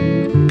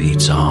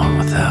beats on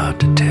without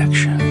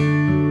detection.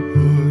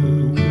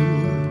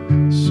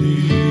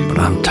 But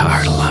I'm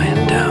tired of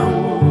lying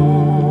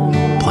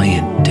down,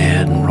 playing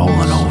dead and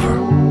rolling over.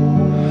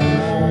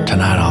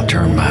 Tonight I'll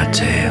turn my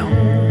tail,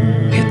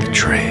 hit the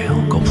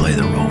trail, go play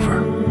the rover.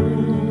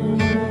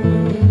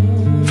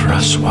 For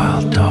us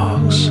wild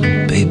dogs,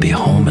 baby,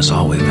 home is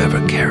all we've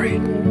ever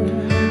carried.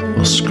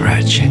 We'll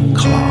scratch and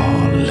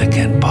claw, lick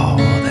and paw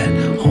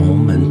that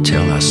home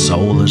until our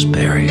soul is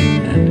buried.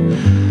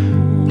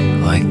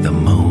 And like the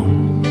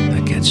moon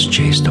that gets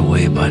chased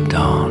away by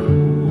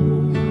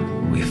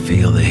dawn, we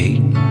feel the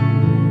heat,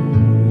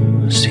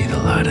 see the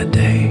light of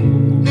day.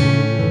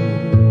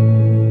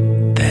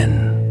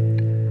 Then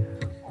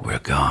we're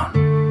gone.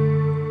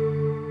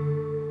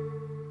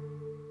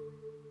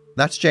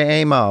 That's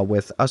Jay Amar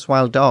with Us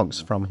Wild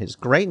Dogs from his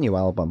great new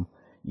album,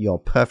 Your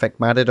Perfect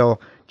Matador.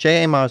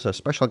 Jay Amar's a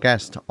special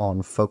guest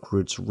on Folk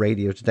Roots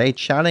Radio today,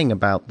 chatting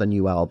about the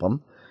new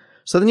album.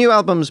 So the new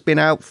album's been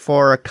out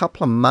for a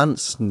couple of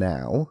months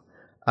now.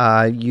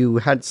 You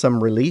had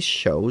some release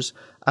shows.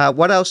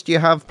 What else do you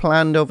have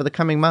planned over the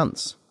coming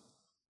months?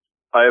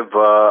 I've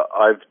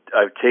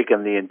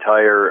taken the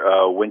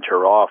entire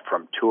winter off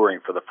from touring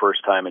for the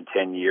first time in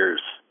 10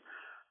 years.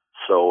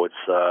 So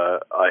it's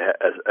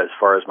as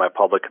far as my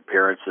public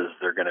appearances,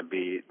 they're going to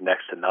be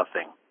next to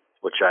nothing,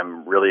 which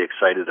I'm really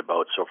excited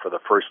about. So for the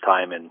first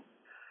time in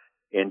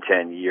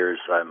 10 years,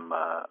 I'm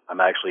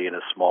actually in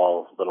a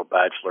small little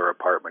bachelor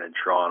apartment in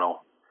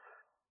Toronto.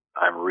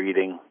 I'm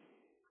reading,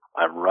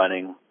 I'm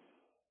running,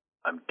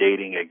 I'm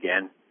dating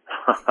again.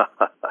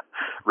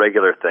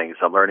 Regular things.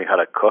 I'm learning how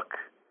to cook.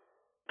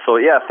 So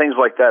yeah, things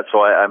like that.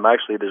 So I'm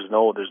actually there's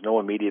no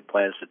immediate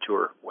plans to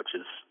tour, which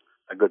is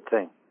a good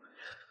thing.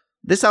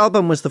 This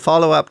album was the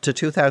follow-up to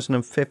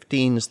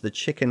 2015's The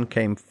Chicken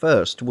Came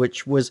First,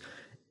 which was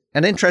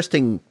an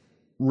interesting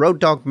road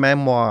dog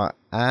memoir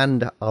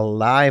and a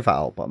live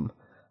album.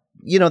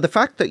 You know, the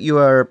fact that you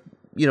are,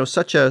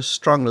 such a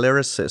strong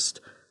lyricist,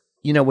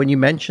 when you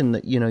mention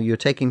that, you're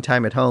taking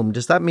time at home,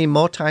 does that mean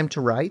more time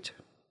to write?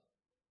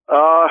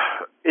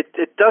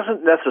 It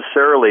doesn't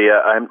necessarily.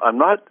 I'm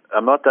not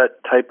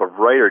that type of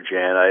writer,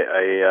 Jan.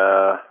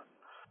 I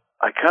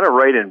kind of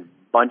write in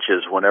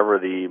bunches whenever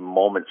the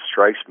moment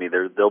strikes me.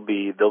 There'll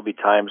be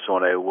times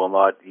when I will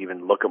not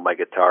even look at my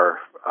guitar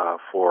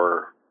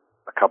for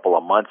a couple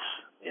of months.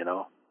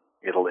 It'll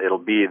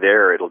be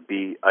there.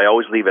 I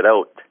always leave it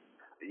out,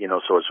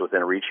 so it's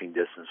within reaching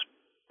distance.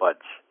 But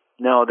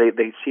no,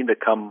 they seem to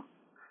come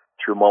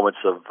through moments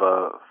of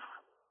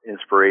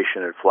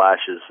inspiration and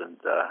flashes, and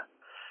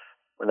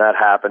when that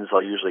happens,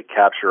 I'll usually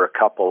capture a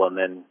couple, and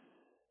then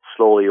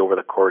slowly over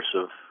the course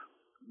of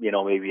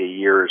maybe a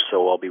year or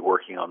so, I'll be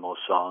working on those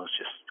songs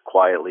just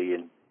quietly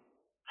and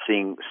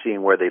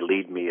seeing where they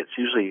lead me. It's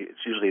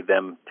usually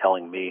them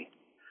telling me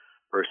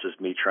versus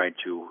me trying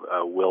to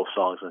will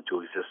songs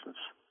into existence.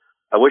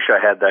 I wish I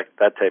had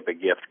that type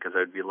of gift because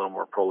I'd be a little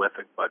more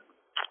prolific, but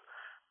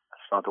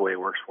that's not the way it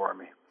works for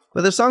me.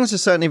 Well, the songs are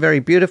certainly very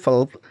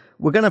beautiful.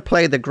 We're going to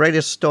play The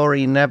Greatest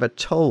Story Never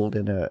Told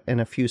in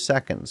a few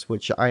seconds,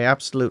 which I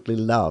absolutely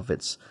love.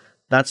 That's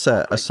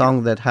a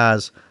song that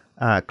has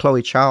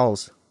Chloe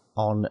Charles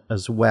on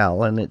as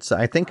well, and it's,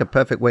 I think, a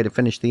perfect way to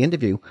finish the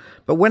interview.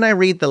 But when I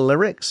read the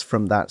lyrics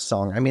from that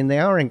song, I mean, they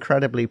are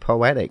incredibly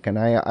poetic, and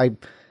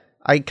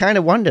I kind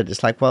of wondered,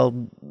 it's like, well,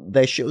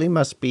 there surely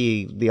must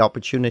be the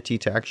opportunity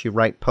to actually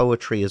write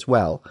poetry as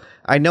well.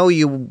 I know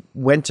you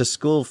went to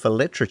school for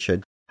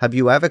literature. Have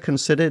you ever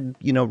considered,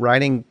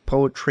 writing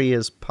poetry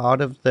as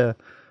part of the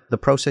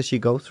process you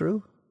go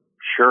through?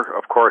 Sure,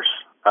 of course,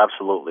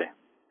 absolutely.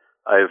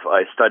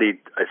 I studied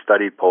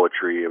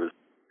poetry. It was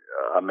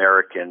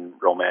American,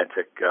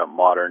 romantic,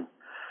 modern,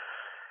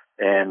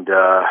 and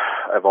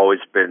I've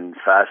always been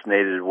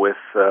fascinated with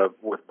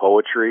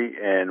poetry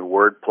and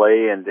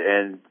wordplay, and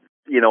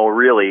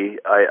really,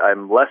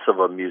 I'm less of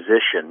a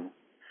musician.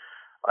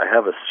 I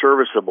have a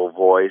serviceable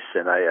voice,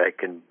 and I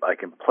can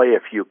play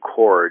a few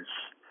chords,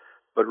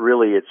 but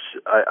really,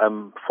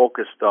 I'm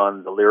focused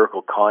on the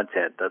lyrical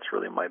content. That's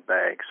really my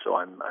bag. So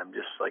I'm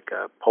just like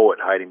a poet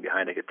hiding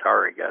behind a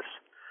guitar, I guess.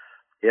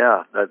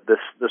 Yeah,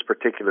 this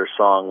particular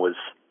song was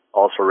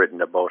also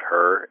written about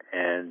her,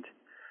 and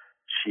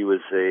she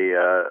was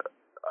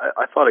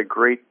I thought a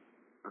great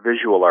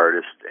visual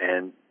artist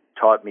and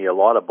taught me a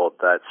lot about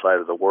that side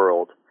of the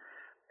world.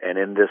 And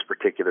in this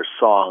particular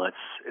song,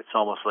 it's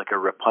almost like a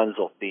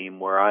Rapunzel theme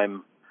where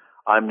I'm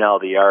now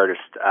the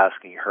artist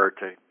asking her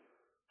to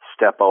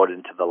step out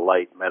into the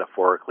light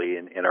metaphorically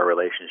in our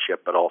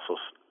relationship, but also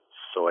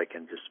so I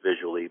can just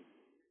visually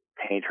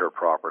paint her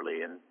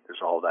properly, and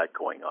there's all that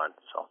going on.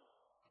 So,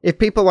 if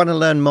people want to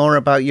learn more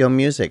about your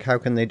music, how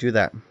can they do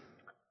that?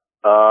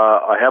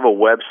 I have a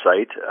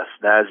website, a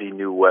snazzy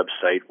new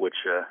website,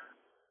 which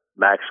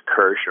Max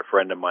Kirsch, a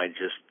friend of mine,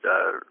 just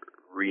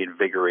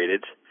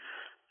reinvigorated.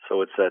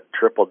 So it's at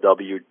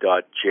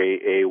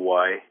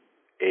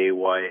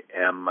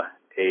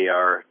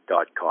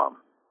www.jayaymar.com.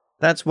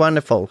 That's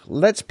wonderful.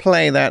 Let's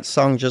play that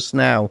song just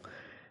now.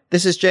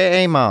 This is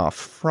Jay Aymar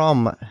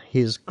from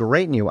his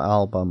great new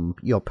album,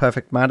 Your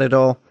Perfect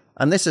Matador,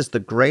 and this is The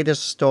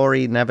Greatest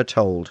Story Never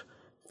Told,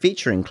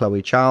 featuring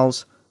Chloe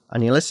Charles,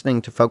 and you're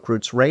listening to Folk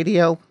Roots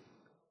Radio,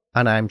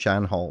 and I'm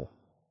Jan Hall.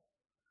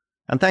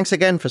 And thanks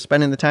again for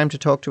spending the time to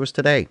talk to us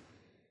today.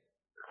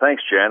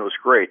 Thanks, Jan. It was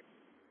great.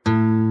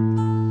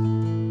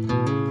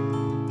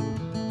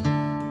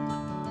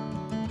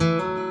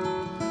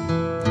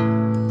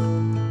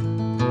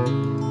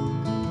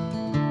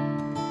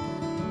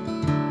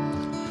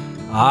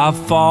 I've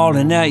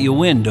fallen at your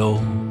window,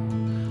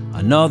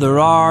 another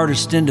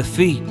artist in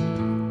defeat,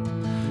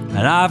 and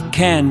I've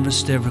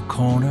canvassed every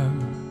corner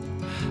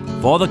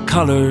for the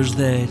colors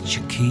that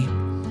you keep.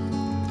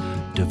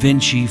 Da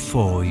Vinci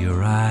for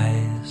your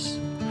eyes,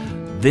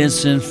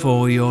 Vincent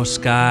for your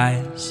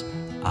skies.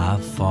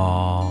 I've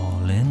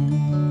fallen,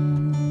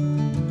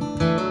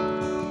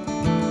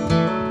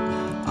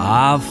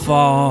 I've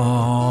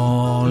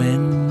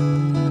fallen.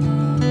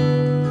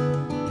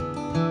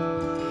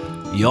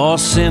 Your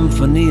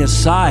symphony of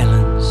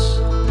silence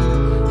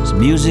is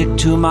music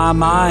to my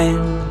mind.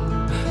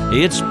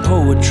 It's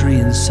poetry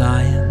and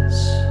science,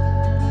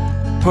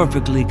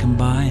 perfectly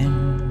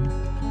combined.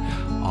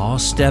 I'll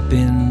step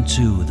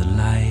into the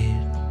light.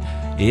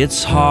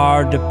 It's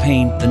hard to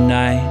paint the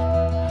night.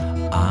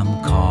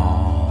 I'm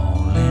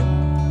calling,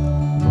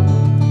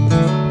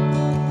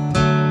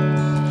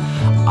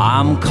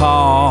 I'm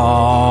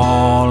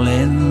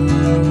calling.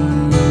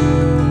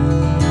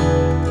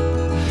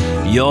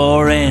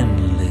 You're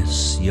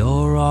endless,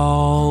 you're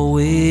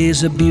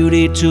always a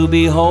beauty to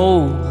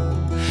behold.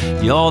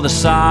 You're the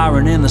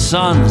siren in the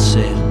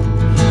sunset,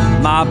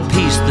 my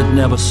peace that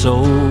never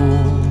sold.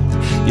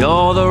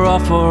 You're the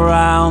rough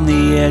around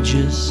the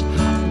edges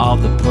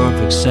of the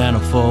perfect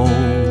centerfold,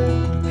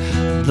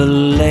 the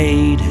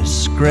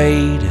latest,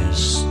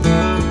 greatest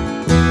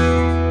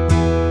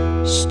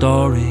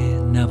story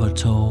never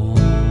told.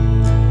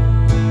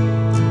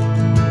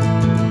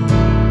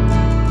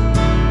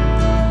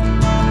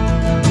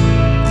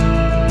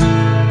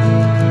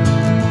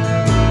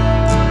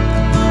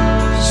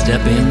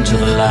 Step into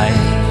the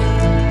light.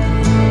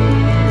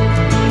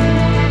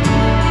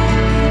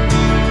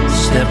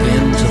 Step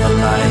into the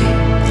light.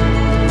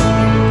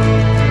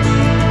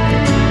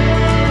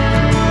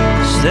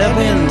 Step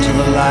into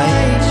the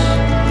light.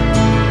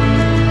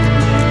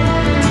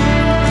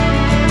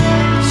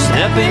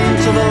 Step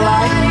into the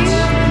light.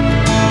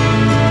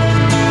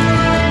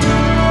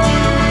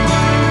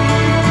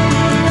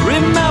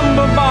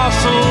 Remember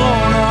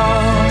Barcelona,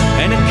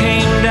 and it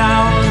came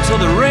down to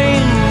the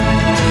rain.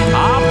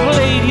 I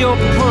played your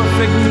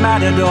perfect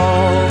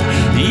matador.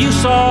 You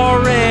saw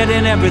red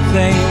in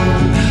everything,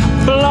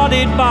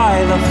 blooded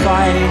by the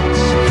fights.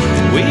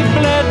 We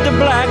bled to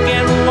black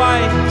and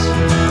white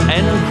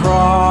and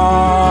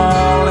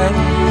crawling.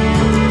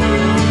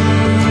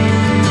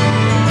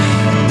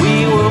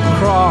 We were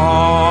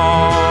crawling.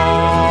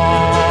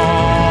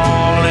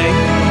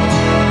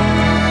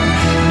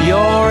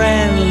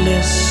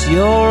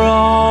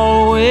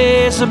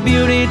 a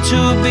beauty to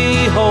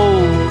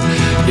behold.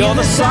 You're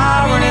the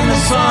siren in the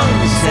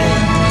sunset,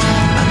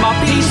 and my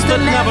peace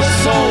that never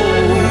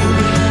sold.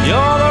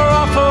 You're the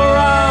rough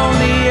around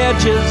the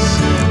edges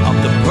of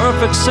the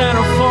perfect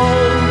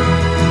centerfold.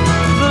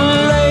 The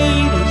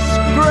latest,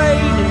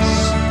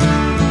 greatest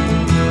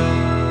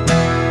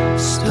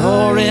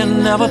story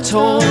never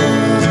told.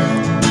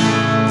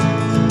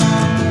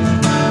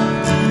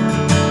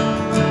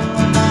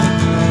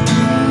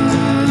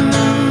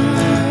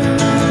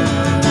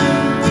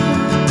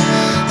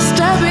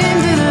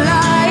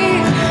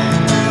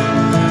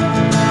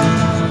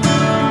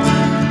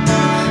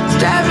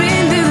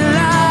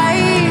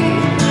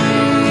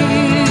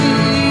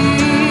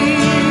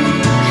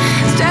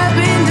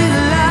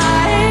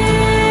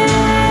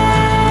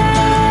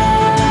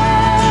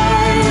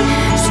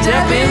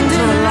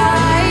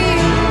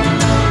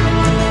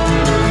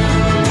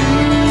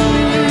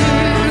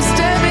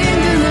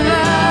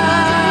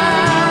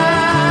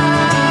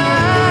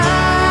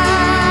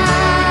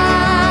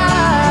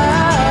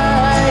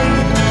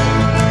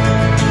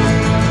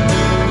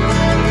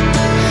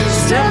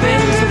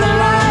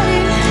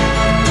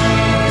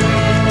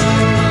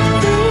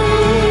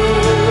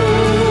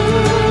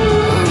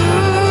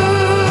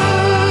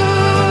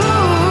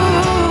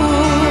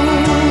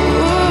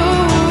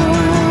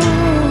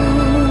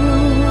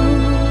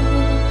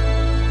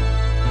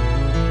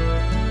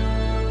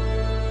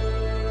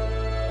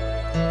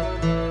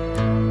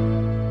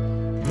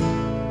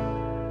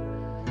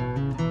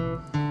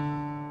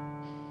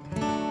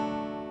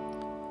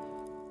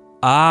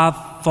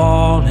 I've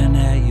fallen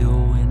at your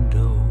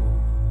window.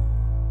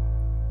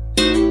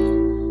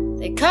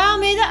 They call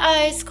me the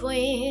Ice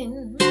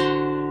Queen,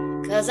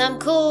 'cause I'm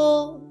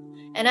cool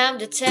and I'm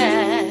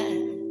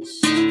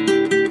detached.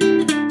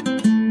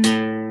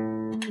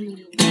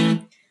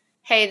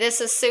 Hey, this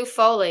is Sue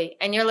Foley,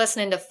 and you're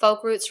listening to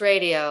Folk Roots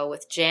Radio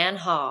with Jan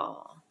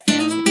Hall.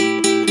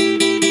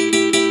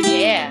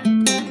 Yeah.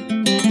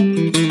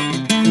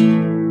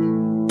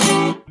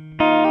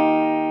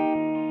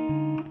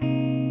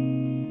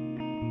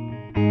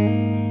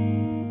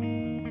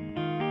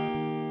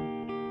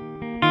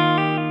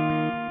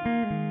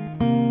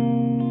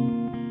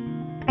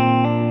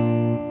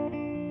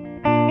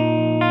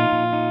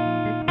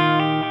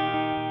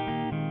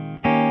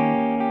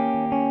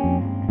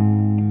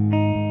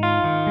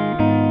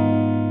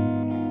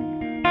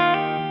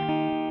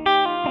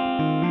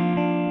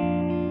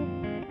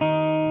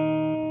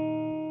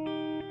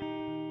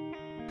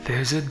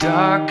 There's a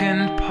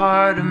darkened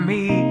part of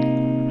me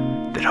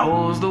that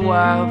holds the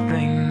wild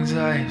things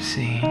I've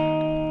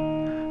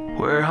seen.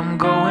 Where I'm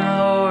going,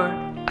 Lord,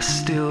 I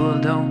still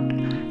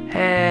don't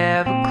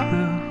have a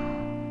clue.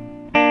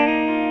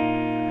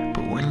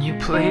 But when you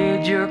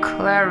played your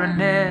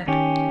clarinet,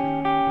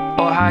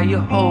 oh how you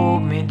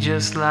hold me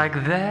just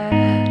like that.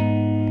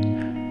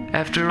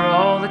 After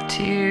all the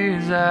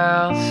tears,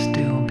 I'll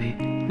still be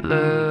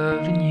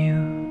loving you.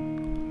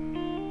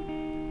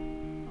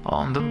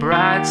 On the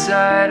bright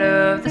side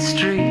of the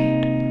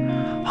street,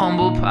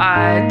 humble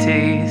pie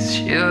tastes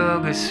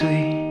sugar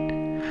sweet.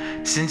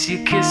 Since you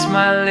kissed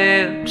my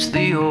lips,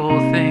 the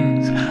old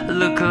things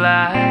look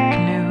like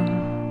new.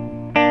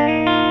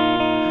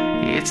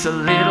 It's a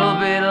little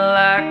bit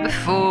like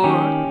before,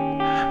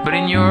 but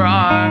in your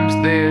arms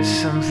there's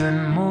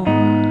something more.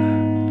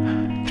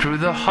 Through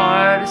the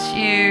hardest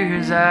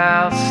years,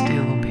 I'll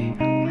still be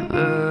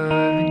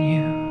loving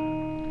you.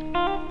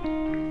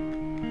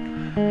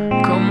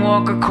 Come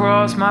walk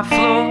across my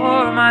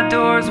floor, my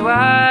door's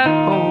wide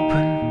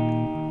open.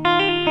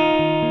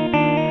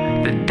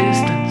 The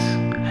distance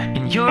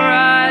in your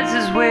eyes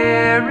is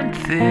wearing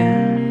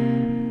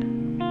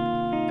thin.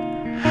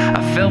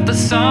 I felt the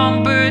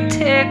songbird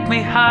take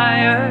me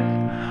higher,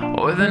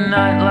 or the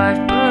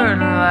nightlife burn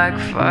like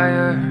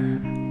fire,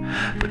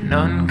 but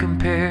none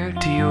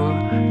compared to your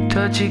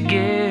touch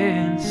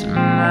against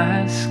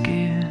my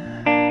skin.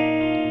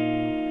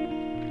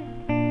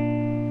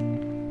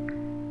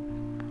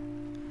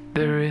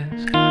 There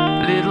is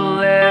little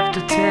left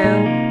to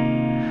tell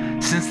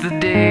since the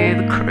day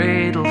the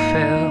cradle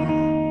fell.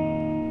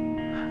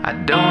 I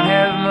don't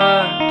have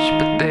much,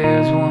 but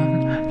there's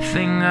one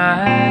thing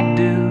I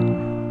do.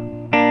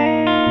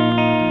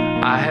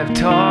 I have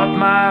taught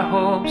my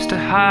hopes to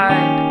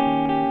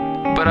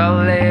hide, but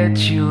I'll let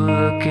you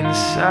look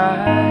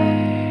inside.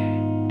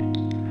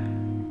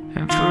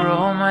 And for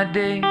all my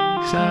days,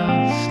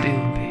 I'll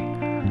still be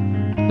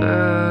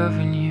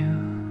loving you.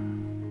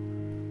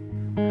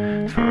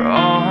 For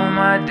all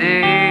my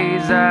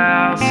days,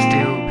 I'll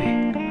still be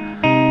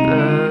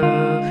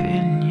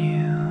loving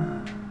you.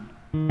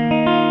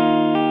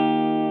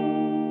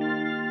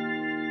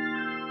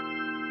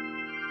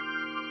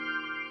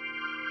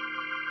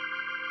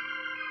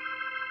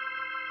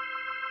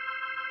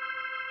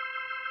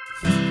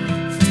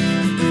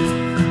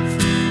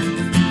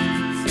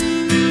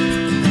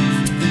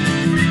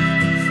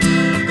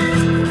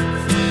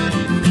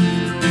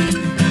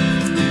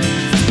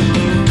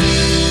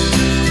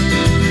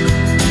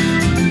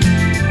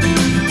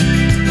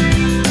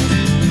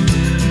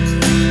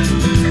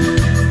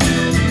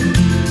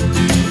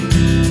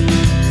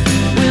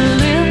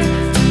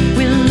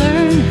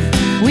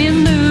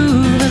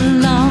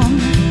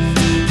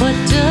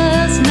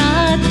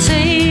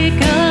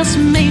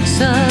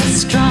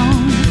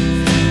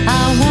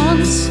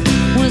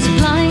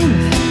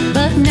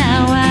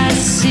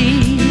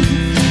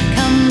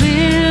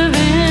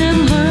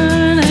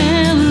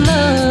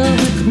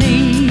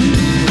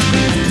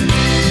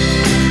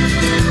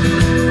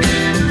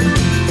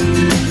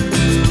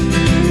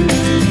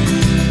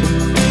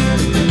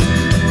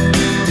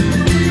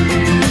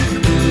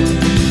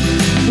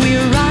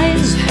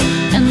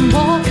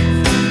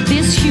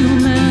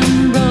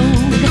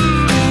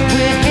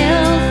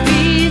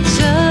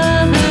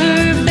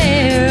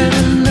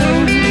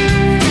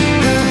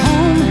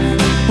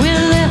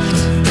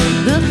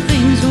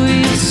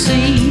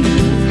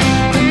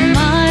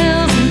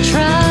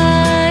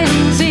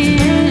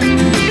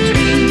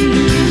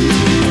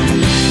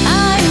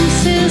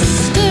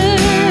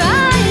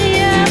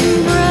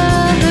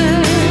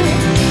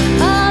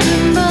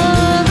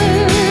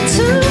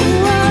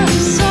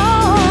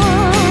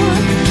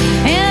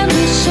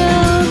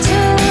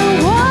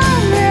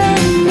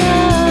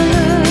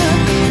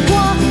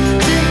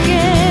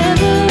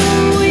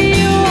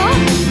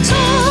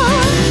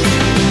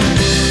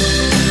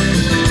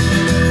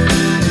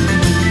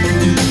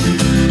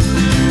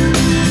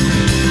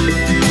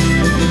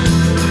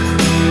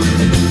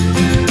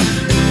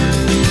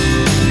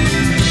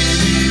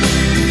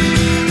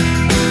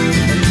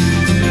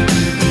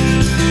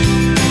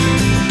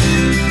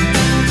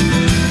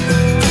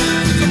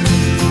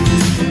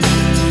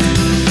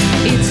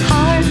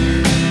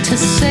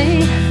 say,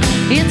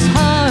 it's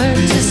hard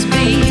to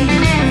speak.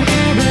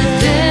 The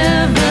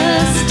devastation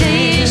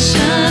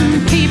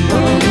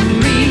people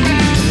read.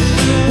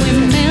 We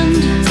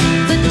mend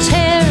the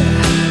tear,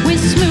 we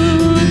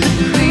smooth the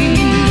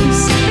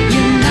crease,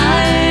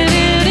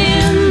 united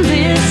in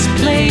this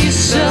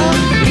place of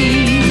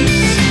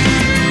peace.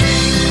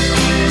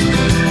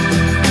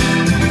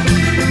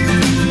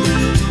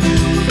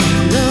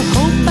 The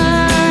hope I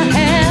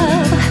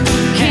have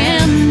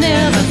can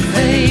never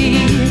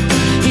fade.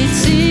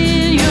 It's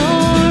in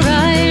your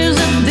eyes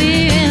at the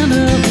end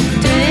of the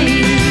day.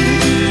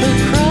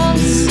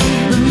 Across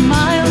the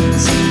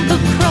miles,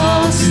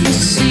 across the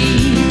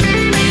sea,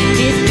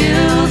 it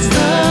builds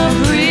the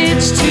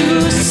bridge to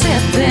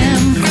set them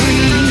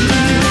free.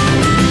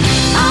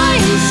 I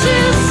am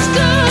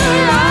sister,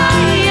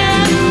 I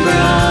am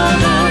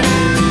brother,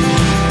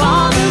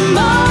 father,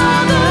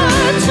 mother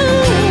to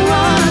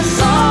us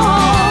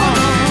all,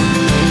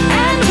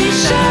 and we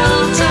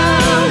shelter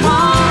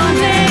one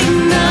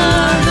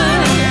another.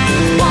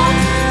 Walk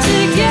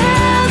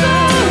together,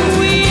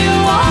 we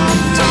walk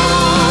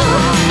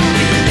tall.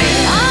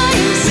 I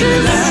am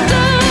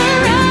sister,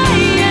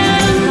 I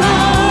am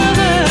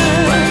brother,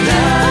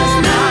 father,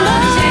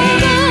 mother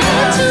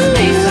to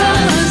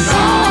us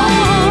all.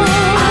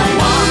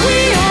 We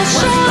all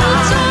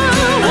shelter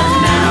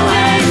one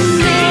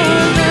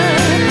another.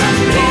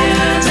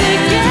 Walk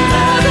together,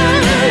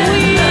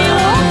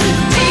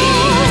 we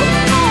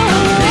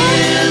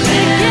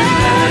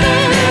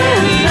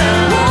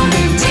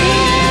walk tall.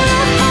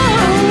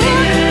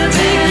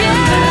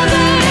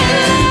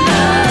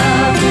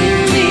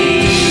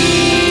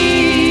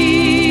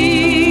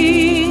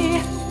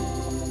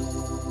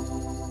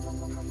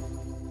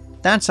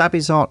 That's Abby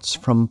Zotz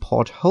from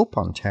Port Hope,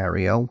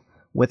 Ontario,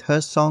 with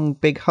her song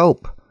Big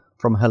Hope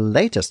from her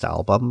latest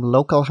album,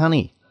 Local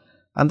Honey.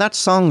 And that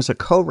song's a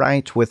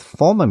co-write with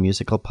former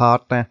musical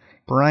partner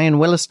Brian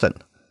Williston,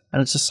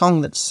 and it's a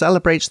song that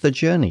celebrates the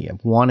journey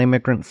of one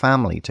immigrant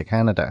family to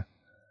Canada.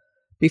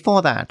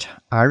 Before that,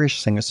 Irish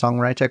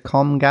singer-songwriter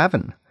Com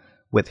Gavin,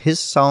 with his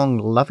song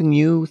Loving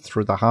You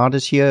Through the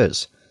Hardest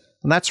Years,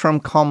 and that's from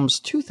Com's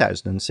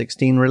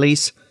 2016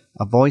 release,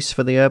 A Voice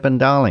for the Urban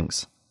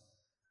Darlings.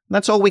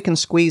 That's all we can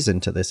squeeze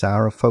into this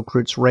hour of Folk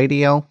Roots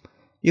Radio.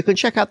 You can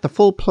check out the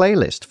full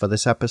playlist for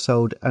this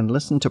episode and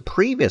listen to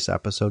previous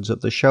episodes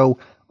of the show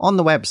on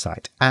the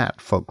website at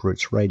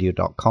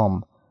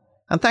folkrootsradio.com.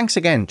 And thanks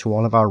again to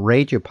all of our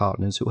radio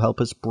partners who help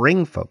us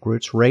bring Folk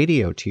Roots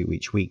Radio to you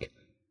each week.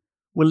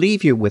 We'll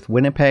leave you with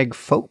Winnipeg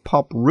folk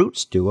pop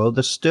roots duo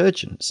The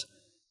Sturgeons,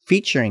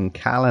 featuring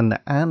Callan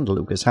and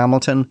Lucas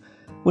Hamilton,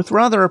 with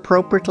rather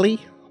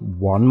appropriately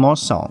one more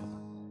song.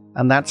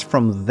 And that's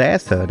from their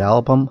third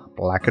album,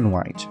 Black and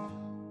White.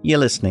 You're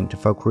listening to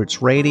Folk Roots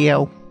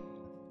Radio,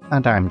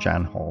 and I'm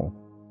Jan Hall.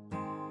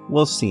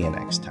 We'll see you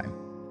next time.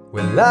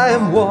 Well, I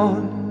am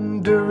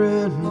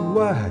wondering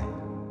why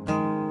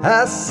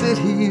I sit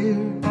here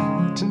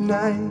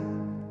tonight,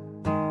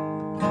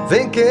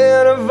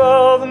 thinking of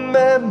all the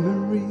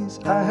memories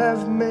I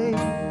have made.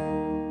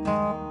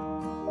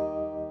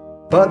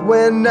 But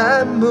when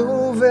I'm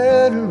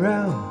moving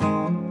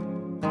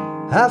around,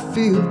 I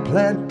feel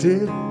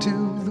planted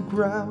to the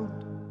ground,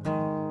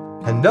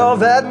 and all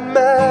that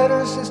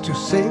matters is to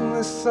sing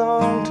this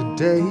song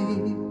today.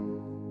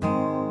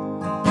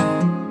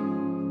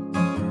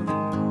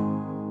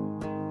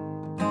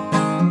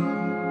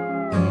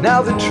 And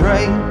now the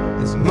train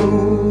is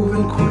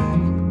moving quick,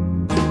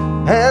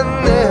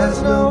 and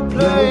there's no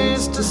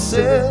place to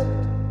sit,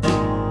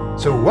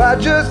 so I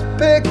just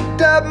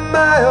picked up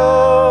my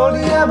old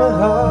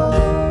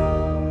Yamaha.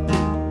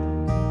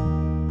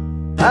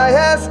 I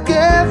ask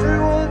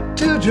everyone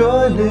to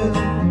join in,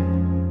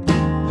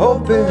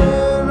 hoping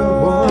no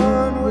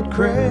one would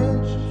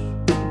cringe,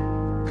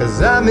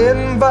 'cause I'm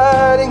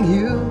inviting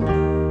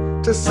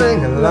you to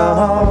sing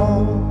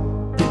along.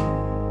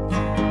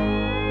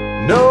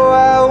 No,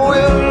 I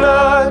will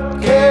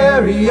not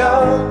carry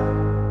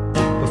on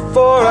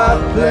before I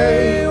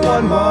play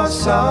one more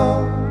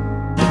song,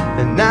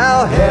 and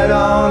I'll head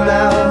on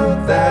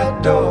out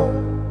that door,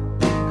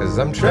 'cause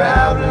I'm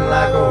traveling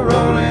like a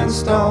rolling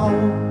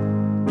stone.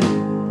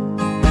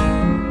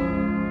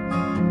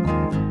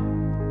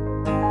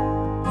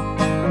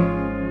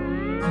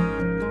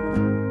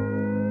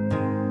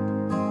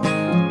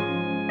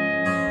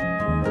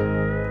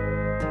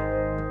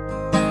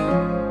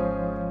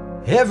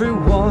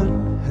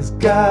 Everyone has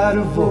got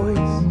a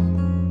voice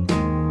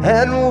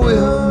and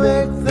will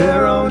make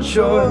their own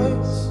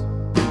choice,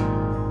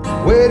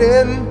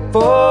 waiting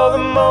for the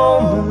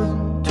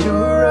moment to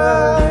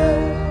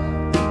arrive.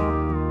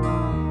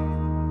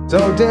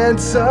 So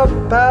dance up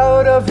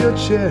out of your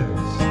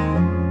chairs,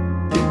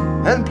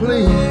 and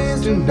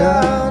please do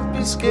not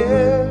be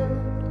scared,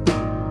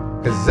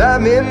 'cause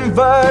I'm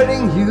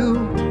inviting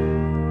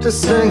you to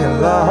sing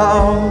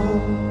along.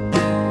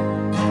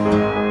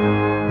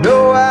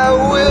 No, I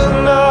will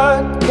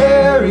not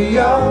carry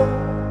on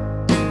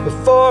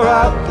before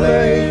I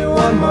play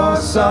one more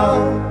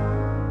song,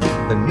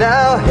 and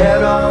I'll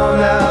head on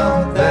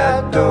out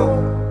that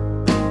door,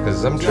 'cause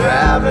 'cause I'm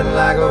traveling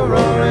like a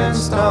rolling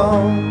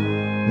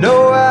stone.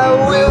 No,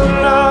 I will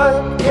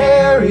not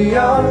carry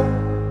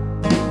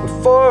on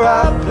before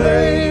I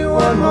play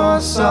one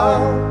more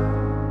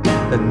song.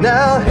 And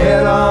now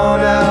head on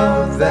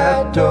out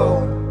that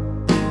door,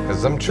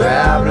 'cause I'm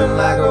traveling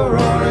like a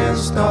rolling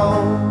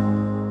stone.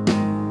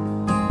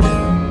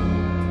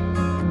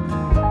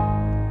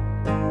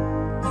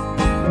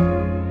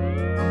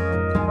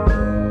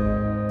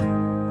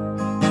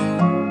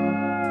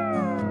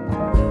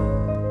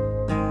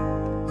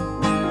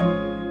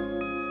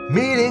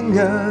 Meeting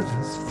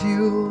others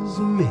fuels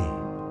me.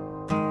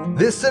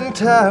 This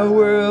entire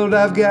world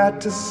I've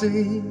got to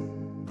see.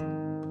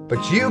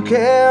 But you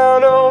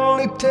can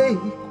only take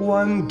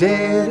one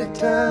day at a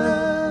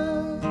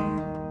time.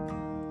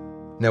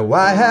 Now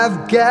I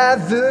have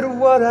gathered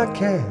what I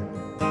can,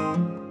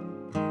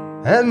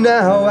 and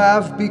now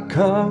I've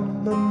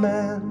become a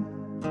man.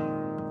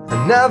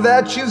 And now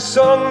that you've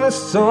sung this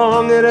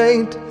song, it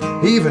ain't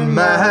even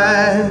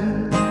mine.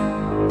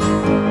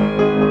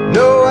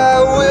 No, I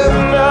will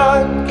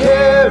not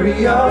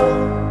carry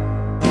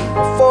on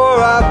before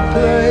I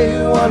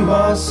play one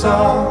more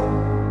song.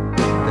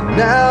 And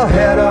now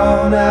head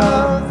on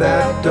out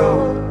that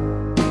door,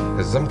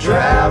 'cause I'm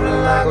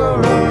traveling like a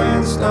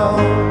rolling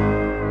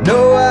stone. No,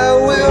 I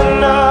will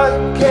not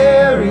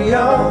carry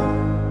on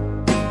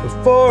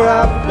before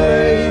I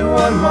play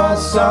one more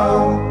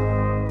song.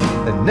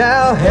 And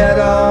now head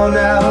on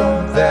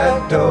out that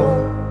door,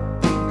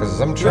 'cause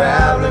I'm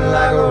traveling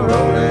like a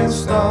rolling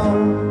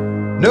stone.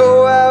 No,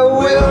 I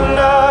will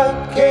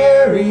not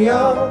carry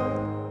on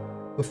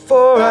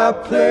before I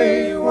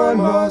play one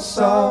more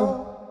song.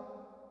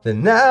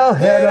 Then now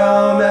head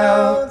on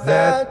out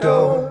that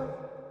door,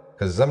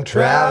 'cause I'm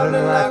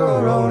traveling like a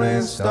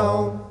rolling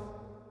stone.